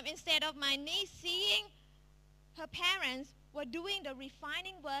Because instead of my niece seeing her parents were doing the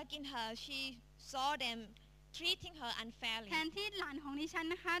refining work in her, she saw them treating her unfairly. แทนที่หลานของดิฉัน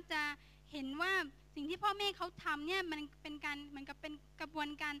นะคะจะเห็นว่าสิ่งที่พ่อแม่เขาทำเนี่ยมันเป็นการเหมือนกับเป็นกระบวน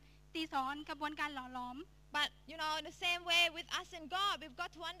การตีสอนกระบวนการหล่อหลอม But you know, in the same way with us and God, we've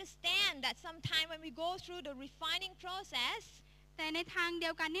got to understand that sometime when we go through the refining process, แต่ในทางเดี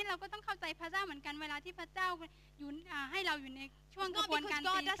ยวกันนี่เราก็ต้องเข้าใจพระเจ้าเหมือนกันเวลาที่พระเจ้าอยู่ให้เราอยู่ในช่วง it's กระ not บวนการ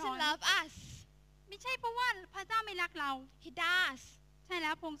because ตี God สอน doesn't love us. ไม่ใช่เพราะว่าพระเจ้าไม่รักเรา He does. ใช่แล้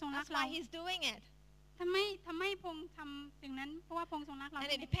วพระองค์ทรงรัก That's เรา why He's doing it. ทำไมพระองค์ทำสิ่งนั้นเพราะว่าพระองค์ทรงรักเรา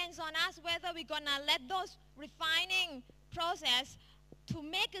And it depends on us whether we're gonna let those refining process to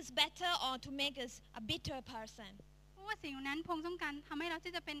make us better or to make us a bitter person. เพราะว่าสิ่งนั้นพระองค์ต้องการทำให้เรา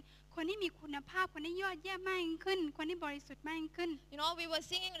ที่จะเป็นคนที่มีคุณภาพคนที่ยอดเยี่ยมมากยิ่งขึ้นคนที่บริสุทธิ์มากยิ่งขึ้น You know, we were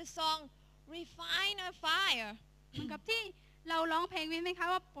singing the song "Refiner Fire." เหมือนกับที่เราร้องเพลงไว้ไหมคะ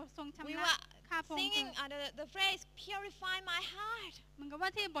ว่าโปรดทรง We ชำระ were ข้าพระองค์ singing the phrase "Purify my heart." เหมือนกับว่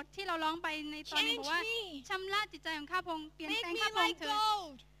าที่บทที่เราร้องไปในตอนนี้ Change บอกว่า me. ชำระจิตใจของข้าพระองค์เปลี่ยน Make แปลง me ข้าพระอง like ค์เถิด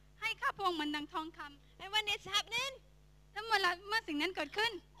gold. ให้ข้าพระองค์เหมือนดังทองคำ And when it's happening, แล้วเมื่อสิ่งนั้นเกิดขึ้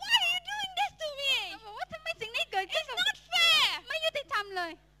น why are you doing this to me? เราบอกว่าทำไมสิ่งนี้เกิดขึ้น It's กับ not fair. ไม่ยุติธรรมเล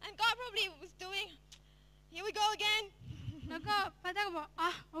ย And God probably was doing, here we go again. แล้วก็พระเจ้าก็บอกอ๋อ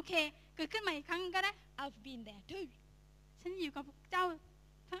โอเค เกิดขึ้นใหม่อีกครั้งก็ได้ I've been there too. ฉันอยู่กับเจ้า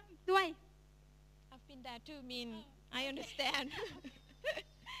ด้วย I've been there too mean I understand.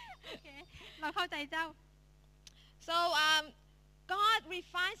 โอเคเราเข้าใจเจ้า So God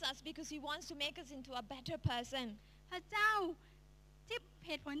refines us because He wants to make us into a better person. พระเจ้าที่เ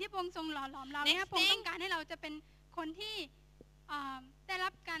หตุผลที่พระองค์ทรงหล่อหลอมเราเนี่ย Next พระองค์ thing ต้องการให้เราจะเป็นคนที่ได้รั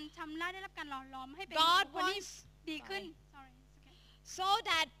บการชำระได้รับการหล่อหลอมให้เป็น God คนที่ wants ดีขึ้น Sorry, it's okay. so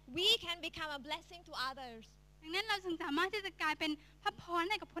that we can become a blessing to others. ดังนั้นเราจึงสามารถที่จะกลายเป็นพระพร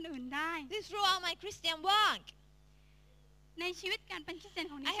ให้กับคนอื่นได้ This throughout my Christian walk. ในชีวิตการเป็นคริสเตียน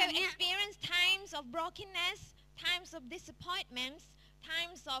ของดิ I ฉัน have เนี่ย experienced times of brokenness, times of disappointments,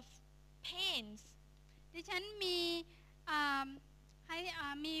 times of pains. ดิฉันมี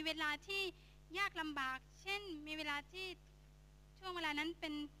มีเวลาที่ยากลำบาก เช่นมีเวลาที่ช่วงเวลานั้นเป็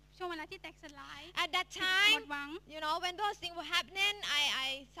นช่วงเวลาที่แตกสลาย At that หม time, ดหวัง you know, when those things were happening, I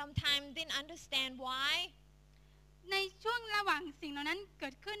sometimes didn't understand why. ในช่วงระหว่างสิ่งเหล่านั้นเกิ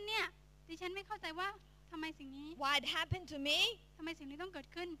ดขึ้นเนี่ยดิฉันไม่เข้าใจว่าทำไมสิ่งนี้ Why it happened to me. ทำไมสิ่งนี้ต้องเกิด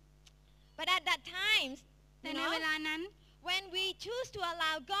ขึ้น But at that time, แต่ you ใน know, เวลานั้น when we choose to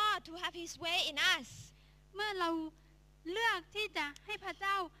allow God to have His way in us, เมื่อเราเลือกที่จะให้พระเ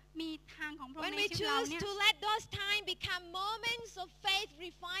จ้ามีทางของพระอง when ค์ใน we ชีวิตเรา choose เนี่ย to let those times become moments of faith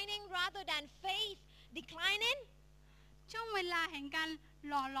refining rather than faith declining, ช่วงเวลาแห่งการ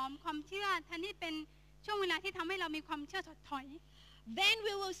หล่อหลอมความเชื่อแทนที่เป็นช่วงเวลาที่ทำให้เรามีความเชื่อถดถอย then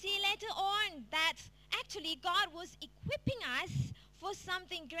we will see later on that actually God was equipping us for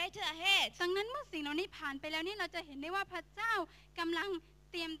something greater ahead. ดังนั้นเมื่อสิ่งเหล่านี้ผ่านไปแล้วนี่เราจะเห็นได้ว่าพระเจ้ากำลัง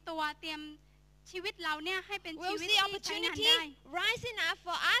เตรียมชีวิตเราเนี่ยให้เป็นชี We'll วิต see ที่ใช้งาน opportunity ได้ rising up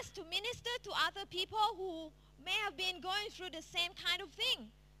for us to minister to other people who may have been going through the same kind of thing.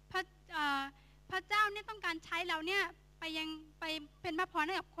 พระเจ้าเนี่ยต้องการใช้เราเนี่ยไปเป็นพระพรใ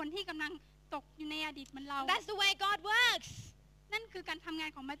ห้กับคนที่กำลังตกอยู่ในอดีตเหมือนเรา That's the way God works. นั่นคือการทำงาน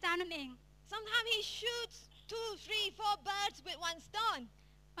ของพระเจ้านั่นเอง Sometimes He shoots 2, 3, 4 birds with one stone.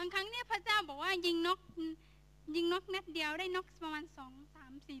 บางครั้งเนี่ยพระเจ้าบอกว่ายิงนกนัดเดียวได้นกประมาณ2,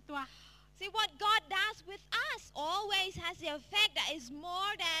 3, 4 ตัว See, what God does with us always has the effect that is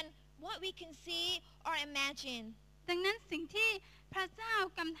more than what we can see or imagine. ดังนั้นสิ่งที่พระเจ้า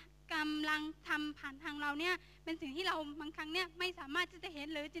กำลังทำผ่านทางเราเนี่ยเป็นสิ่งที่เราบางครั้งเนี่ยไม่สามารถที่จะเห็น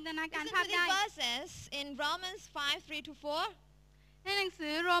หรือจินตนาการ Listen ภาพ to ได้ these verses in Romans 5:3-4. ในหนังสื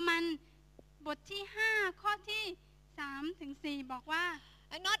อโรมันบทที่5ข้อที่3ถึง4บอกว่า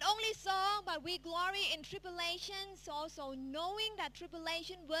And not only so, but we glory in tribulations also, knowing that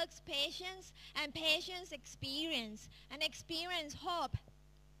tribulation works patience, and patience experience, and experience hope.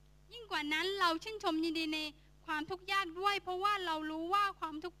 ยิ่งกว่านั้นเราชื่นชมยินดีในความทุกข์ยากด้วยเพราะว่าเรารู้ว่าคว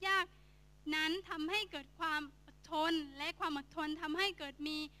ามทุกข์ยากนั้นทำให้เกิดความอดทนและความอดทนทำให้เกิด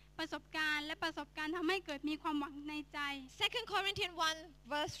มีประสบการณ์และประสบการณ์ทำให้เกิดมีความหวังในใจ 2 Corinthians 1:3.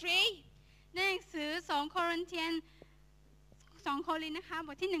 ในหนังสือ2 โครินนะคะบ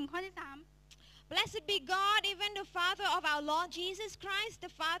ทที่1ข้อที่3 Blessed be God, even the Father of our Lord Jesus Christ,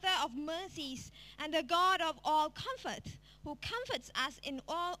 the Father of mercies, and the God of all comfort, who comforts us in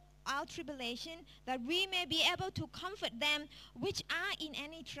all our tribulation, that we may be able to comfort them which are in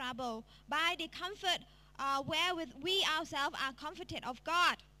any trouble, by the comfort wherewith we ourselves are comforted of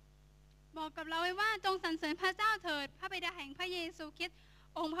God. บอกกับเราไว้ว่าจงสรรเสริญพระเจ้าเถิดพระบิดาแห่งพระเยซูคริสต์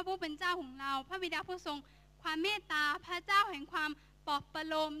องค์พระผู้เป็นเจ้าของเราพระบิดาผู้ทรงความเมตตาพระเจ้าแห่งความปลอบประ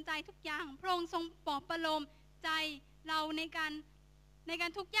โลมใจทุกอย่างพระองค์ทรงปลอบประโลมใจเราในกา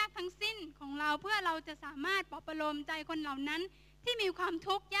รทุกข์ยากทั้งสิ้นของเราเพื่อเราจะสามารถปลอบประโลมใจคนเหล่านั้นที่มีความ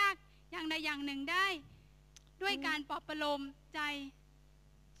ทุกข์ยากอย่างใดอย่างหนึ่งได้ด้วยการปลอบประโลมใจ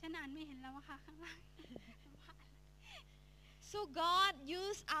ฉันอ่านไม่เห็นแล้วค่ะข้างล่าง So God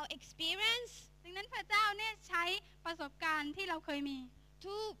used our experience ดังนั้นพระเจ้าเนี่ยใช้ประสบการณ์ที่เราเคยมี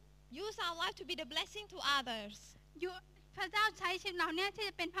to use our life to be the blessing to others. พระเจ้าใช้ชีวิตเราเนี่ยที่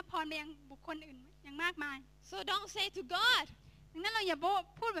จะเป็นพระพรไปยังบุคคลอื่นอย่างมากมาย So don't say to God, ดังนั้นเราอย่า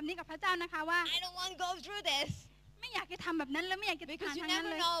พูดแบบนี้กับพระเจ้านะคะว่า I don't want to go through this. ไม่อยากจะทำแบบนั้นแล้วไม่อยากจะ Because ผ่าน you ทางนั้น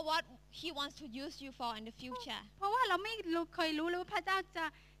never เลย know what He wants to use you for in the future. เพราะว่าเราไม่เคยรู้เลยว่าพระเจ้าจะ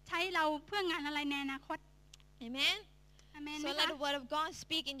ใช้เราเพื่องานอะไรในอนาคต Amen? อาเมน So ไหม let คะ the word of God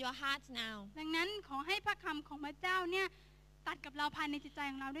speak in your hearts now. ดังนั้นขอให้พระคำของพระเจ้าเนี่ยตัดกับเราภายในจิตใจ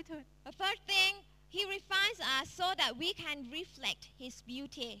ของเราด้วยเถิด The third thing, He refines us so that we can reflect His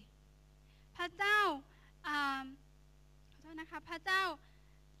beauty. พระเจ้าขอโทษนะคะพระเจ้า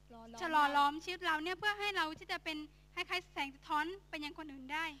จะหล่อล้อมชีวิตเราเนี่ยเพื่อให้เราที่จะเป็นคล้ายๆแสงสะท้อนไปยังคนอื่น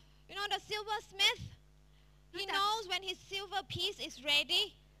ได้ You know the silversmith? He knows when his silver piece is ready,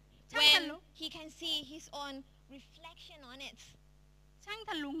 when he can see his own reflection on it. ช่างถ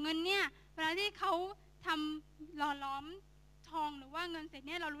ลุงเงินเนี่ยเวลาที่เขาทำหล่อล้อมทองหรือว่าเงินเสร็จเ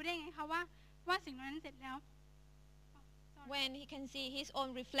นี่ยเรารู้ได้ไงคะว่าสิ่งนั้นเสร็จแล้ว When he can see his own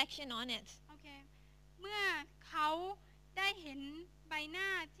reflection on it. โอเคเมื่อเขาได้เห็นใบหน้า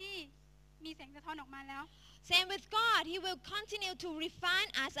ที่มีแสงสะท้อนออกมาแล้ว Same with God. He will continue to refine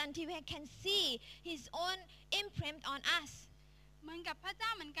us until He can see His own imprint on us. เหมือนกับพระเจ้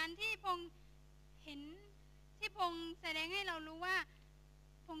าเหมือนกันที่พงเห็นที่พงแสดงให้เรารู้ว่า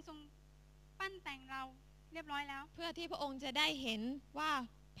พงทรงปั้นแต่งเราเรียบร้อยแล้ว เพื่อที่พระองค์จะได้เห็นว่า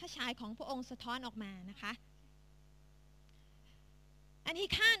พระฉายของพระองค์สะท้อนออกมานะคะ And He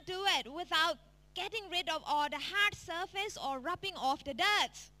can't do it without getting rid of all the hard surface or rubbing off the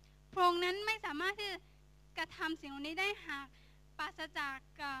dirt. พระองค์นั้นไม่สามารถที่จะกระทำสิ่งเหล่านี้ได้หากปราศจาก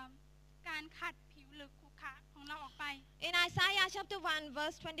การขัดผิวหรือขรุขระของเราออกไป In Isaiah chapter 1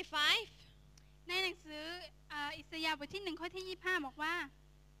 verse 25, ในหนังสืออิสยาห์บทที่1ข้อที่25บอกว่า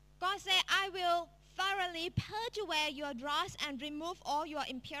God said, I will thoroughly purge away your dross and remove all your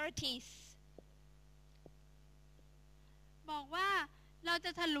impurities. บอกว่าเราจ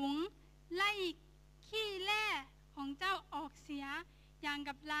ะถลุงไล่ขี้แร่ของเจ้าออกเสียอย่าง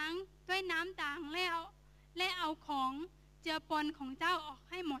กับล้างด้วยน้ำด่างและเอาของเจือปนของเจ้าออก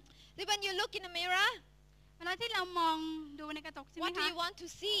ให้หมด See, when you look in the mirror, เวลาที่เรามองดูในกระจกใช่ไหม what do คะ you want to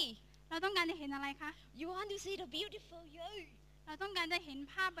see? เราต้องการจะเห็นอะไรคะ You want to see the beautiful you. เราต้องการจะเห็น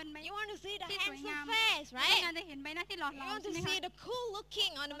ภาพบนใบ You want to see the ที่สวยงาม handsome face, เราต้องการ right? จะเห็นใบหน้าที่หล่อ You เหลา want ใช่ to ไหม see คะ the cool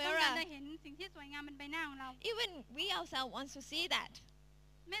looking on เรา the ต้องการจะ mirror. เห็นสิ่งที่สวยงามบนใบหน้าของเรา Even we ourselves want to see that.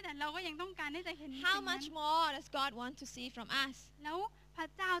 แม้แต่เราก็ยังต้องการที่จะเห็น How สิ่งนั้น much more does God want to see from us? แล้วพระ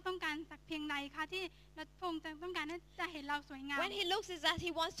เจ้าต้องการสักเพียงใดคะที่เราพระองค์ต้องการที่จะเห็นเราสวยงาม When he looks at us,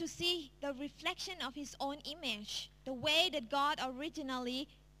 he wants to see the reflection of his own image, the way that God originally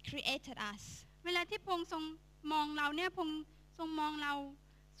created us. เวลาที่พระองค์ทรงมองเราเนี่ยพระองค์ทรงมองเรา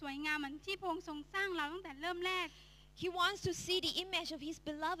สวยงามเหมือนที่พระองค์ทรงสร้างเราตั้งแต่เริ่มแรก He wants to see the image of his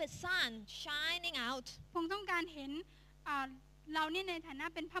beloved son shining out. พระองค์ต้องการเห็นเราเนี่ยในฐานะ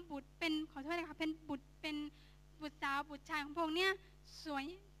เป็นพระบุตรเป็นขอโทษนะคะเป็นบุตรเป็นบุตรสาวบุตรชายของพระองค์เนี่ยสวย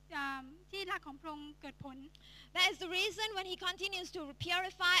ที่รักของพระองค์เกิดผล That is the reason when he continues to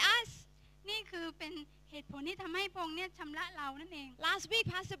purify us. นี่คือเป็นเหตุผลที่ทำให้พระองค์เนี่ยชำระเรานั่นเอง Last week,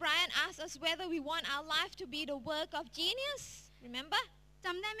 Pastor Brian asked us whether we want our life to be the work of genius. Remember? จ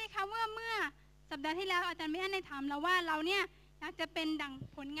ำได้ไหมคะว่าเมื่อสัปดาห์ที่แล้วอาจารย์มิอันได้ถามเราว่าเราเนี่ยอยากจะเป็นดั่ง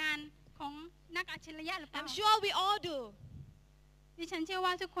ผลงานของนักอัจฉริยะหรือเปล่า I'm sure we all do. ดิฉันเชื่อว่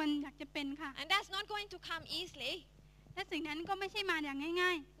าทุกคนอยากจะเป็นค่ะ And that's not going to come easily. และสิ่งนั้นก็ไม่ใช่มาอย่างง่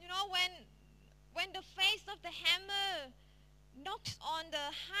าย You know, when the face of the hammer knocks on the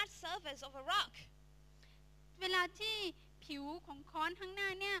hard surface of a rock, ๆ เวลาที่ผิวของค้อนข้างหน้า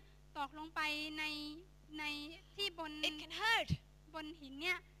เนี่ยตอกลงไปในที่บน it can hurt. บนหินเ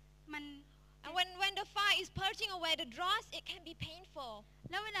นี่ยมัน And when the fire is purging away the dross, it can be painful.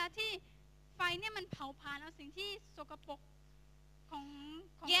 แล้วเวลาที่ไฟเนี่ยมันเผาผลาญเอาสิ่งที่สกปรกของ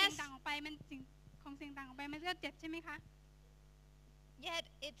Yes. สิ่งต่างออกไปมันสิ่งของสิ่งต่างออกไปมันก็เจ็บใช่ไหมคะ Yet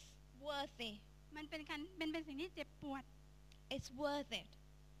it's worthy. มันเป็นสิ่งที่เจ็บปวด It's worth it.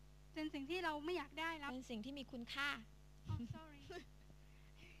 เป็นสิ่งที่เราไม่อยากได้รับ เป็นสิ่งที่มีคุณค่า Oh, sorry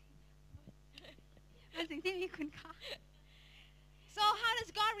เป็นสิ่งที่มีคุณค่า So how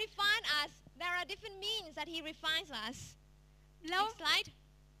does God refine us? There are different means that he refines us. แล้ว Next slide.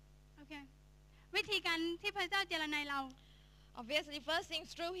 โอเควิธีการที่พระเจ้าเจรไนเรา Obviously, first thing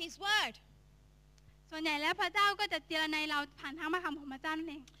through his word. ส่วนใหญ่แล้วพระเจ้าก็จะเจรไนเราผ่านทางพระคำของพระเจ้านั่น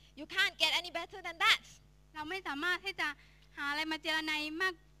เอง You can't get any better than that. เราไม่สามารถที่จะหาอะไรมาเจรไนมา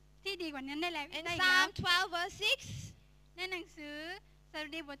กที่ดีกว่านั้นได้แล้ว In ได้อีกแล้ว Psalm 12 verse 6, ในหนังสือสดุ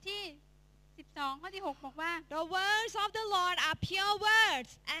ดีบทที่12ข้อที่6บอกว่า the words of the Lord are pure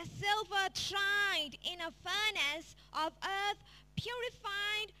words, as silver tried in a furnace of earth,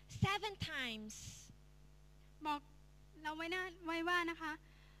 purified 7 times. บอกเราไว้ว่านะคะ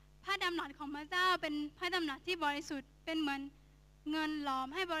พระดำรัสของพระเจ้าเป็นพระดำรัสที่บริสุทธิ์เป็นเหมือนเงินหลอม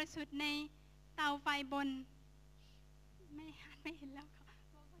ให้บริสุทธิ์ในเตาไฟบนไม่เห็นแล้วค่ะ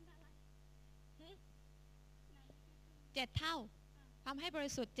บอกบนอะไร 7 เท่าทำให้บ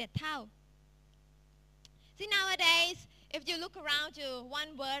ริสุทธิ์7 เท่า See, nowadays, if you look around you,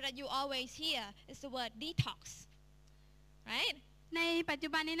 one word that you always hear is the word detox. Right? ในปัจจุ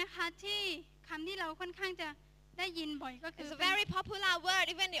บันนี้นะคะที่คำที่เราค่อนข้างจะได้ยินบ่อยก็คือ It's a very popular word.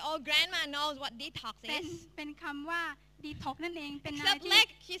 Even the old grandma knows what detox เป็น is. คำว่าดีท็อกนั่นเองเป็นอะไร Except ที่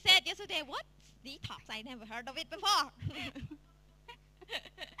like she said yesterday, what's detox? I never heard of it before.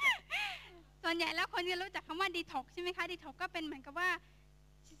 ส่วนใหญ่แล้วคนจะรู้จักคำว่าดีท็อกใช่ไหมคะดีท็อกก็เป็นเหมือนกับว่า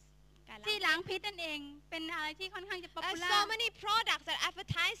ที่ล้างพิษนั่นเองเป็นอะไรที่ค่อนข้างจะป๊อปปู There's ล่า so many products that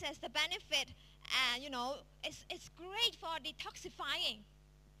advertises the benefit. It's great for detoxifying.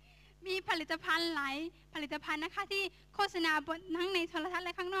 มีผลิตภัณฑ์หลายผลิตภัณฑ์นะคะที่โฆษณาบนทั้งในโทรทัศน์แล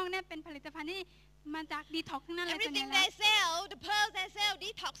ะข้างนอกเนี่ยเป็นผลิตภัณฑ์ที่มาจากดีท็อกทั้งนั้นเลยส่วนใหญ่ Everything แล้ว they sell, the pearls they sell,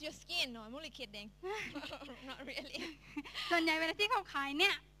 detox your skin. No, I'm only kidding. Not really. ส่วนใหญ่เวลาที่เขาขายเนี่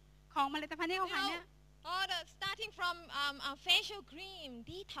ยของผลิตภัณฑ์ที่เขาขายเนี่ย Starting from facial cream,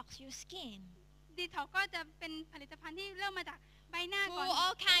 detox your skin. ดีท็อกก็จะเป็นผลิตภัณฑ์ที่เริ่มมาจากใบหน้าก่อน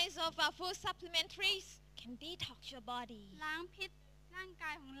All kinds of food supplementaries can detox your body. ล้างพิษร่างก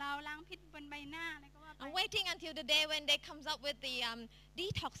ายของเราล้างพิษบนใบหน้าอะไรก็ว่าไป I'm waiting until the day when they comes up with the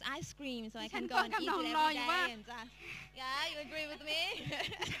detox ice cream so I can go and eat it ฉันก็กำลังรออยู่ every ว่า day. And yeah, you agree with me?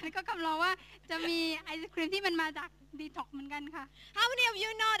 แล้วก็กำลังว่าจะมีไอศครีมที่มันมาจากดีท็อกเหมือนกันค่ะ How many of you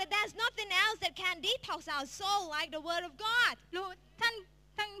know that there's nothing else that can detox our soul like the Word of God? รู้ท่า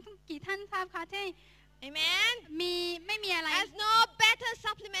นกี่ท่านทราบคะที่ Amen? ไม่มีอะไร There's no better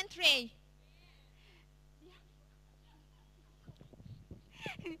supplementary.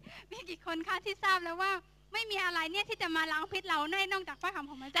 มีกี่คนคะที่ทราบแล้วว่าไม่มีอะไรเนี่ยที่จะมาล้างพิษเรานอกจากพระคำ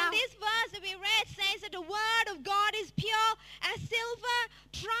ของพระเจ้า And this verse that we read says that the Word of God is pure as silver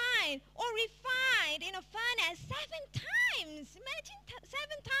tried or refined in a furnace 7 times. Imagine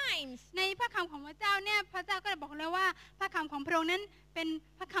 7 times. times. ในพระคำของพระเจ้าเนี่ยพระเจ้าก็ได้บอกแล้วว่าพระคำของพระองค์นั้นเป็น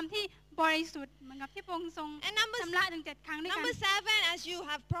พระคำที่บริสุทธิ์เหมือนกับที่พระองค์ทรง And number ชำระถึง7 ครั้งด้วยกัน number 7, as you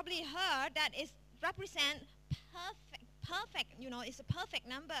have probably heard, that is represent perfect. You know, it's a perfect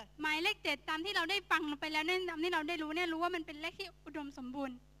number. หมายเลข7ตามที่เราได้ฟังไปแล้วเนี่ยตามที่เราได้รู้ว่ามันเป็นเลขที่อุดมสมบูร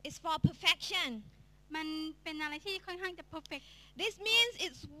ณ์ It's for perfection. มันเป็นอะไรที่ค่อนข้างจะ perfect This means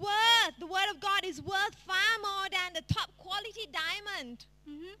it's worth, the word of God is worth far more than the top quality diamond.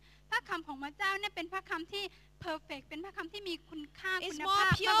 พระคำของพระเจ้าเนี่ยเป็นพระคำที่ perfect เป็นพระคำที่มีคุณค่า It's คุณ more ภา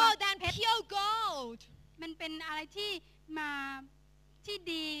พ pure than เพชร pure gold. มันเป็นอะไรที่มาที่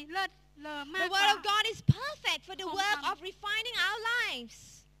ดีเลิศเลอมาก The กว่า word of God is perfect for the work of refining our lives.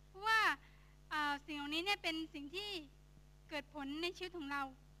 เพราะว่าสิ่งเหล่านี้เนี่ยเป็นสิ่งที่เกิดผลในชีวิตของเรา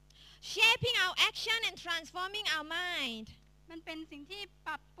Shaping our action and transforming our mind. มันเป็นสิ่งที่ป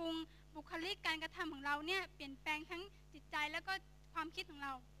รับปรุงบุคลิกการกระทำของเราเนี่ยเปลี่ยนแปลงทั้งจิตใจแล้วก็ความคิดของเร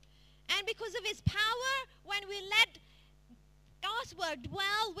า And because of His power, when we let God's word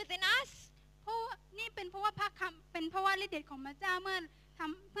dwell within us, เพราะนี่เป็นเพราะว่าพระคำเป็นเพราะว่าฤทธิ์เดชของพระเจ้าเ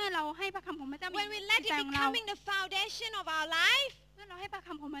มื่อเราให้พระคำของพระเจ้า when we let ในใจ it ของเรา becoming the foundation of our life, เมื่อเราให้พระค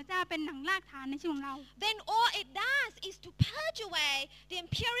ำของพระเจ้าเป็นหนังรากฐานในชีวิตของเรา then all it does is to purge away the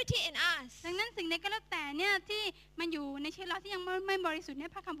impurity in us ดังนั้นสิ่งใดก็แล้วแต่เนี่ยที่มันอยู่ในชีวิตเราที่ยังไม่บริสุทธิ์เนี่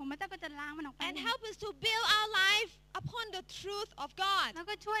ยพระคำของพระเจ้าก็จะล้างมันออกไป and help us to build our life upon the truth of God. แล้ว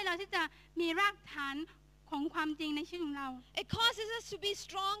ก็ช่วยเราที่จะมีรากฐานของความจริงในชีวิตของเรา It causes us to be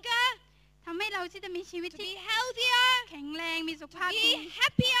stronger, ทำให้เราที่จะมีชีวิต to ที่ be healthier, แข็งแรงมีสุข to ภาพ be ดี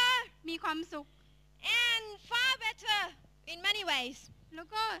happier, มีความสุข and far better in many ways. แล้ว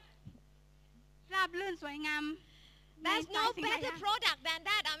ก็ราบรื่นสวยงาม There's ใน no สิ่งหลายอ better ย่าง product than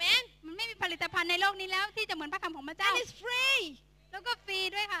that, amen? มันไม่มีผลิตภัณฑ์ในโลกนี้แล้วที่จะเหมือนพระคำของพระเจ้า And it's free. แล้วก็ฟรี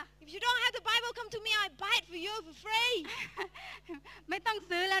ด้วยค่ะ If you don't have the Bible, come to me, I buy it for you for free. ไม่ต้อง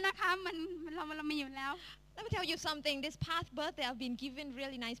ซื้อแล้วนะคะเรามีอยู่แล้ว Let me tell you something. This past birthday, I've been given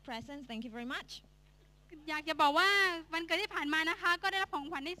really nice presents. Thank you very much. อยากจะบอกว่าวันเกิดที่ผ่านมานะคะ ก็ได้รับของ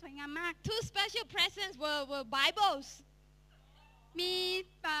ขวัญที่สวยงามมาก Two special presents were Bibles. มี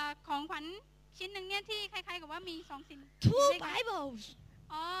ของขวัญชิ้นหนึ่งเนี่ยที่คล้ายๆกับว่ามี2 สิ่ง Two ด้วยกัน Bibles.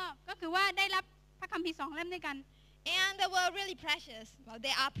 อ๋อก็คือว่าได้รับพระคัมภีร์2 เล่มด้วยกัน And they were really precious. Well,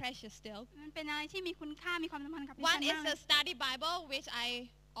 they are precious still. มันเป็นอะไรที่มีคุณค่ามีความสำคัญกับดิฉั One น is มาก the study Bible, which I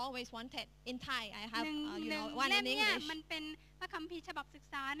always wanted in Thai. I have, หนึ่ง one เล่ in มเนี่ย English. มันเป็นพระคัมภีร์ฉบับศึก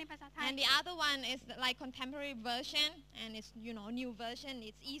ษาในภาษาไทย And the other one is like contemporary version, and it's new version.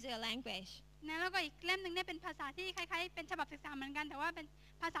 It's easier language. นะแล้วก็อีกเล่มหนึ่งเนี่ยเป็นภาษาที่คล้ายๆเป็นฉบับศึกษาเหมือนกันแต่ว่าเป็น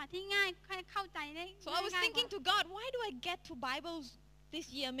ภาษาที่ง่ายเข้าใจได้ So I was ง่ายก thinking ว่า to God, why do I get 2 Bibles this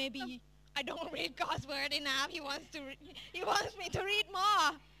year? Maybe I don't read God's word enough. He wants me to read more.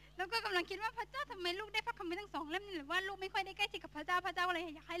 แล้วก็กำลังคิดว่าพระเจ้าทำไมลูกได้พระคัมภีร์ทั้ง2 เล่มนี่หรือว่าลูกไม่ค่อยได้ใกล้ชิดกับพระเจ้าก็เลย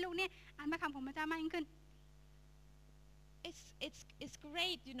อยากให้ลูกเนี่ยอ่านพระคำของพระเจ้ามากยิ่งขึ้น It's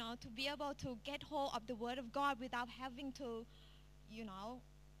great, to be able to get hold of the word of God without having to,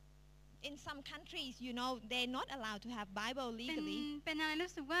 in some countries, they're not allowed to have Bible เป็น legally. อะไร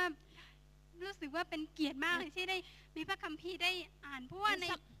รู้สึกว่าเป็นเกียรติมากเลยที่ได้มีพระคัมภีร์ได้อ่านเพราะว่า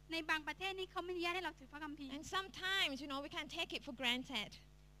ในบางประเทศนี่เขาไม่อนุญาตให้เราถือพระคัมภีร์ And sometimes, we can take it for granted.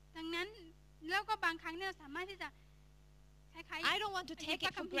 ดังนั้นแล้วก็บางครั้งเนี่ยเราสามารถที่จะคล้ายๆ I don't want to take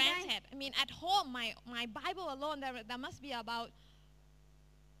it for granted. I mean, at home, my Bible alone, there must be about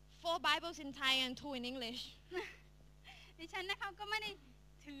 4 Bibles in Thai and 2 in English. ดิฉันนะคะก็ไม่ได้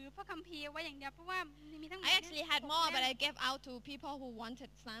ถือพระคัมภีร์ไว้อย่างเดียวเพราะว่ามีทั้งหมด I actually had more, but I gave out to people who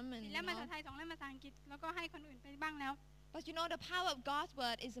wanted some. เล่มภาษาไทย2 เล่มภาษาอังกฤษแล้วก็ให้คนอื่นไปบ้างแล้ว But the power of God's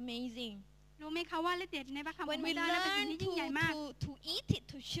word is amazing. รู้ไหมคะว่าฤทธิ์เดชในพระคัมภี When ร์ we พระเจ้านั้นเป็นสิ่ง learn ที่ยิ่งใหญ่มาก to eat it,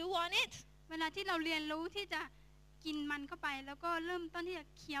 to chew on it, เวลาที่เราเรียนรู้ที่จะกินมันเข้าไปแล้วก็เริ่มต้นที่จะ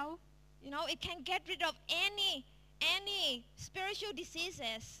เคี้ยว it can get rid of any spiritual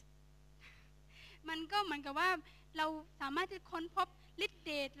diseases. มันก็เหมือนกับว่าเราสามารถที่ค้นพบฤทธิ์เ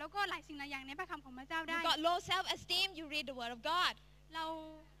ดชแล้วก็หลายสิ่งหลายอย่างในพระคำของพระเจ้าได้ You've got low self-esteem, you read the word of God. เร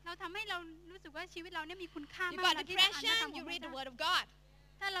าทำให้เรารู้สึกว่าชีวิตเราเนี่ยมีคุณค่า You've มาก got ที่จะอ่านพระ depression, คำข you องพระ read the เจ้า word of God.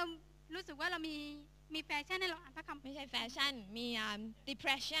 ถ้าเรารู้สึกว่าเรามีแฟชั่นให้เราอ่านพระคำ ไม่ใช่แฟชั่น มี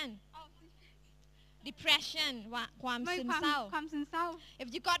depression ว่าความ ไม่ ซึมเศร้า ความซึมเศร้า If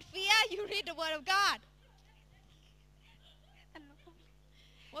you got fear, you read the word of God.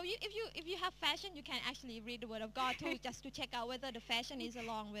 Well, if you have fashion, you can actually read the word of God too, just to check out whether the fashion is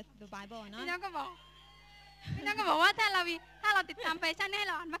along with the Bible or พี่ not. น้องก็บอกว่าถ้าเราติดตามแฟชั่นให้เ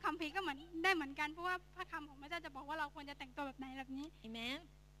ราอ่านพระคัมภีร์ก็เหมือนกันเพราะว่าพระคำของพระเจ้าจะบอกว่าเราควรจะแต่งตัวแบบไหนแบบนี้ Amen.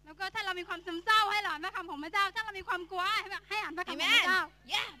 แล้วก็ถ้าเรามีความซึมเศร้าให้เราอ่านพระคำของพระเจ้าถ้าเรามีความกลัวให้อ่านพระคำของพระเจ้า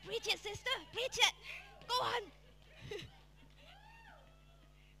Amen. Yeah, preach it, sister. Preach it. Go on.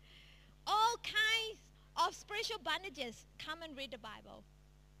 of spiritual bondages, come and read the Bible.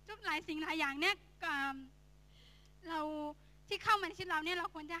 ทุกหลายสิ่งหลายอย่างเนี่ยเราที่เข้ามาในชีวิตเราเนี่ยเรา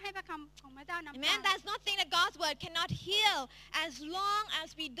ควรจะให้พระคำของพระเจ้านำ Amen. ทาง There's nothing that God's word cannot heal as long as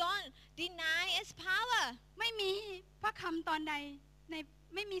we don't deny its power. ไม่มีพระคำตอนใดใน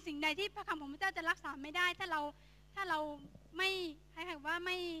ไม่มีสิ่งใดที่พระคำของพระเจ้าจะรักษาไม่ได้ถ้าเราไม่ให้คำว่าไ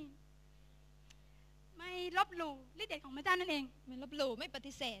ม่ลบหลู่ฤทธิ์เดชของพระเจ้านั่นเอง ไม่ลบหลู่ไม่ป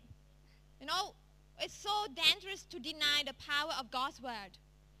ฏิเสธ You know, it's so dangerous to deny the power of God's word.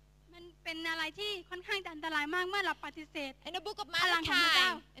 มันเป็นอะไรที่ค่อนข้างจะอันตรายมากเมื่อเราปฏิเสธ In the book of พลังของพระเจ้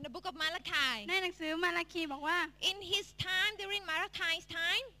า Malachi, in the book of Malachi, ในหนังสือมาราคีบอกว่า in his time, during Malachi's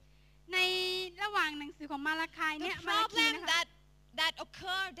time, ในระหว่างหนังสือของมาราคาย the เนี่ยมาราคี problem นะคะ that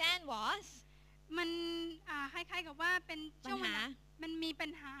occurred then was มันคล้ายๆกับว่าเป็นช่วงเวลา ปัญหา มันมีปั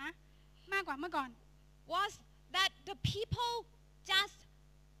ญหามากกว่าเมื่อก่อน was that the people just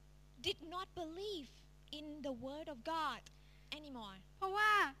did not believe in the word of God anymore. เพราะว่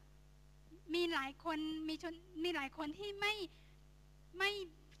ามีหลายคนที่ไม่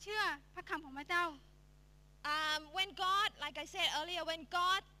เชื่อพระคำของพระเจ้า When God, like I said earlier, when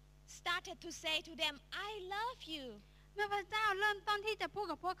God started to say to them, I love you. เมื่อพระเจ้าเริ่มต้นที่จะพูด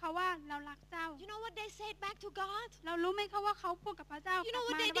กับพวกเขาว่าเรารักเจ้า You know what they said back to God? เรารู้ไหมคะว่าเขาพูดกับพระเจ้าก You ลับ know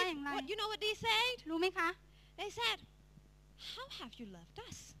what มา they ว่า did? อย่างไร You know what they said? รู้ไหมคะ They said, how have you loved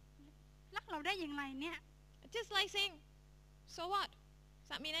us? รักเราได้อย่างไรเนี่ย Just like saying, so what? Does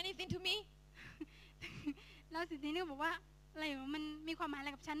that mean anything to me? แล้วสิ่งนี้ก็บอกว่าอะไรวะมันมีความหมายอะไร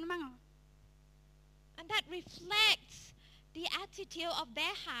กับฉันบ้างเหรอ And that reflects the attitude of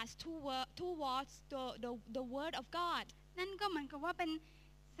their hearts towards the word of God. นั่นก็เหมือนกับว่าเป็น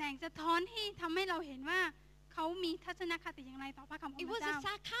แสงสะท้อนที่ทำให้เราเห็นว่าเขามีทัศนคติอย่างไรต่อพระคำของ It พ was ระเจ้า a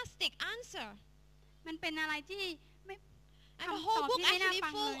sarcastic answer. มันเป็นอะไรที่ไม่ And the whole book คำตอบที่ไม่น่า actually ฟั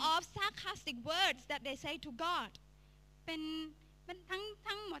ง full เลย of sarcastic words that they say to God. เป็น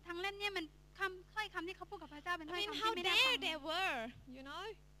ทั้งหมดทั้งเล่มเนี่ยมันถ้อยคำที่เขาพูดกับพระเจ้าเป็นถ้ I อย mean, คำ how ที่ไม่น่าฟั dare ง they were, you know?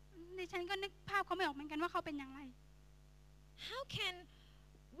 ดิฉันก็นึกภาพเขาไม่ออกเหมือนกันว่าเขาเป็นอย่างไร How can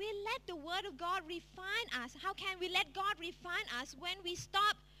we let the word of God refine us? How can we let God refine us when we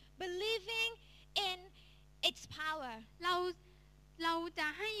stop believing in its power? เราจะ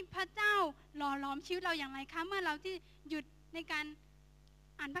ให้พระเจ้าหล่อหลอมชีวิตเราอย่างไรคะเมื่อเราที่หยุดในการ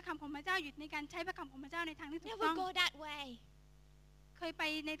อ่านพระคำของพระเจ้าหยุดในการใช้พระคำของพระเจ้าในทางที่ถูก Never ต้อง go that way. เคยไป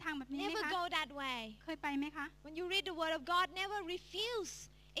ในทางแบบนี้ไหม Never คะ go that way. เคยไปไหมคะ When you read the word of God, never refuse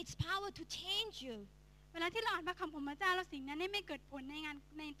its power to change you. เวลาที่เราอ่านพระคำของพระเจ้าแล้วสิ่งนั้นไม่เกิดผล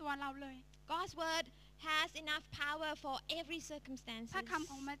ในตัวเราเลย God's word has enough power for every circumstance. พระคำ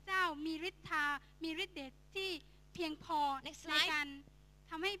ของพระเจ้ามีฤทธิ์เดชที่เพียงพอ Next ใน slide. การ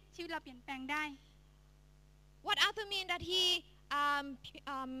ทำให้ชีวิตเราเปลี่ยนแปลงได้ What other mean that He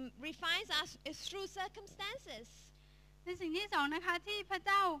refines us is through circumstances. ในสิ่งที่สองนะคะที่พระเ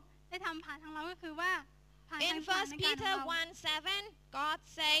จ้าได้ทำผ่านทางเราก็คือว่าผ่านทาง In สถาน 1 การณ์ของ Peter เรา 1:7, God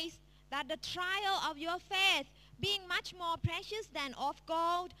says that the trial of your faith, being much more precious than of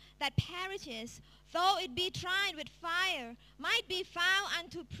gold that perishes, though it be tried with fire, might be found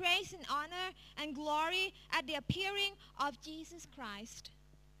unto praise and honor and glory at the appearing of Jesus Christ.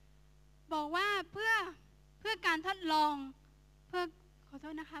 บอกว่าเพื่อการทดลองเ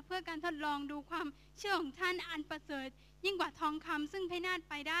พื่อการทดลองดูความเชื่อของท่านอันประเสริฐยิ่งกว่าทองคำซึ่งพินาศ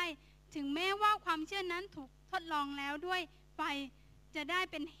ไปได้ ถึงแม้ว่าความเชื่อนั้นถูกทดลองแล้วด้วยไฟจะได้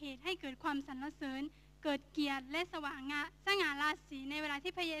เป็นเหตุให้เกิดความสรรเสริญเกิดเกียรติและสง่าราศีในเวลา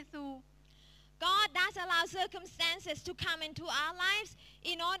ที่พระเยซู God does allow circumstances to come into our lives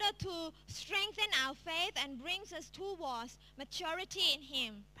in order to strengthen our faith and brings us towards maturity in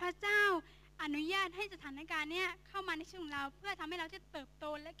Him. พระเจ้าอนุญาตให้สถานการณ์เนี้ยเข้ามาในชีวิตของเราเพื่อทำให้เราจะเติบโต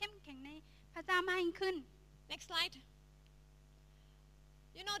และเข้มแข็งในพระเจ้ามากยิ่งขึ้น Next slide.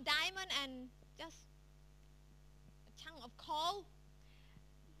 You know diamond and just a chunk of coal.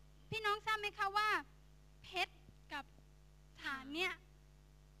 พี่น้องทราบไหมคะว่าเพชรกับฐานเนี่ย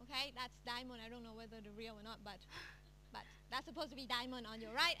Okay, that's diamond. I don't know whether the real or not, but that's supposed to be diamond on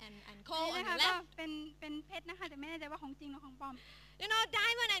your right and coal นี่ on นะคะ your ก็ left. เป็นเพชรนะคะแต่ไม่แน่ใจว่าของจริงหรือของปลอม You know,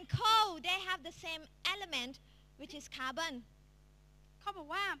 diamond and coal, they have the same element, which is carbon. เขาบอก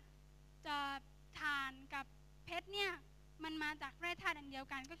ว่าจะฐานกับเพชรเนี่ยมันมาจากแร่ธาตุอันเดียว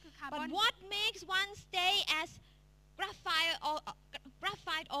กันก็คือคาร์บอน But what makes one stay as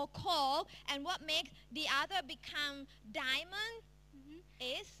graphite or coal, and what makes the other become diamond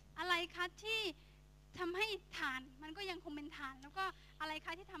is อะไรคะที่ทำให้ฐานมันก็ยังคงเป็นฐานแล้วก็อะไรค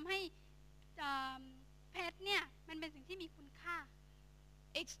ะที่ทำให้เพชรเนี่ยมันเป็นสิ่งที่มีคุณค่า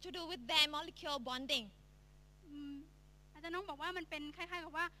it's to do with their molecular bonding. อาจารย์น้องบอกว่ามันเป็นคล้ายๆกั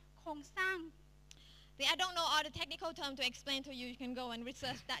บว่าโครงสร้าง See, I don't know all the technical term to explain to you. You can go and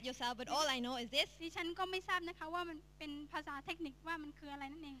research that yourself. But all I know is this. ดิฉันก็ไม่ทราบนะคะว่ามันเป็นภาษาเทคนิคว่ามันคืออะไร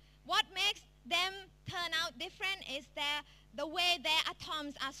นั่นเอง What makes them turn out different is the way their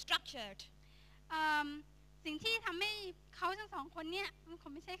atoms are structured. สิ่งที่ทำให้เขาทั้งสองคนเนี่ยผ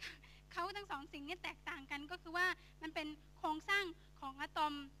มไม่ใช่ค่ะเขาทั้งสองสิ่งนี้แตกต่างกันก็คือว่ามันเป็นโครงสร้างของอะตอ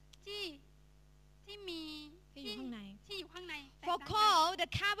มที่อยู่ข้างในแตก For ต่างกัน coal, the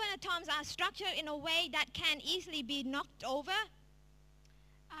carbon atoms are structured in a way that can easily be knocked over.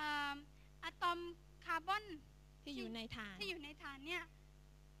 อะตอมคาร์บอน ที่อยู่ในฐาน เนี่ย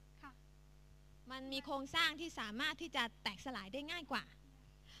ค่ะ มันมีโครงสร้างที่สามารถที่จะแตกสลายได้ง่ายกว่า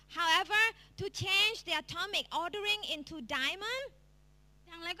However, to change the atomic ordering into diamond, อ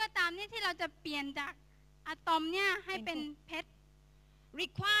ย่างไรก็ตามนี่ที่เราจะเปลี่ยนจากอะตอมเนี่ยให้เป็นเพชร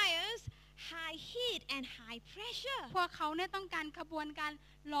requires high heat and high pressure. พวกเขาเนี่ยต้องการกระบวนการ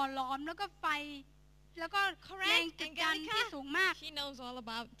หล่อหลอมแล้วก็ไฟแล้วก็แรงกดดันที่สูงมาก She knows all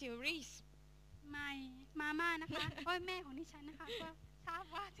about theories. ไม่มาม่านะคะก็แม่ของดิฉันนะคะก็ทราบ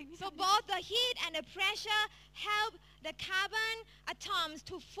ว่าสิ่งที่ So both the heat and the pressure help the carbon atoms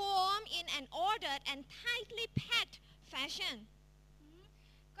to form in an ordered and tightly packed fashion.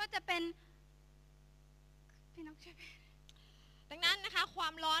 ก็จะเป็นพี่น้องช่วย ดังนั้นนะคะควา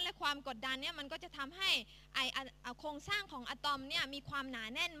มร้อนและความกดดันเนี่ยมันก็จะทำให้โครงสร้างของอะตอมเนี่ยมีความหนา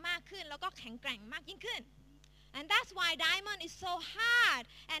แน่นมากขึ้นแล้วก็แข็งแกร่งมากยิ่งขึ้น and that's why diamond is so hard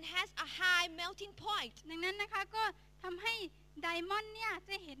and has a high melting point ดังนั้นนะคะก็ทำให้ไดมอนด์เนี่ย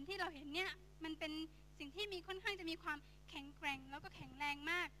จะเห็นที่เราเห็นเนี่ยมันเป็นสิ่งที่มีค่อนข้างจะมีความแข็งแกร่งแล้วก็แข็งแรง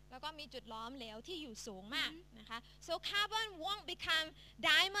มากแล้วก็มีจุดล้อมเหลวที่อยู่สูงมากนะคะ so carbon won't become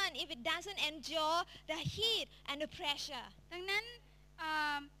diamond if it doesn't endure the heat and the pressure ดังนั้น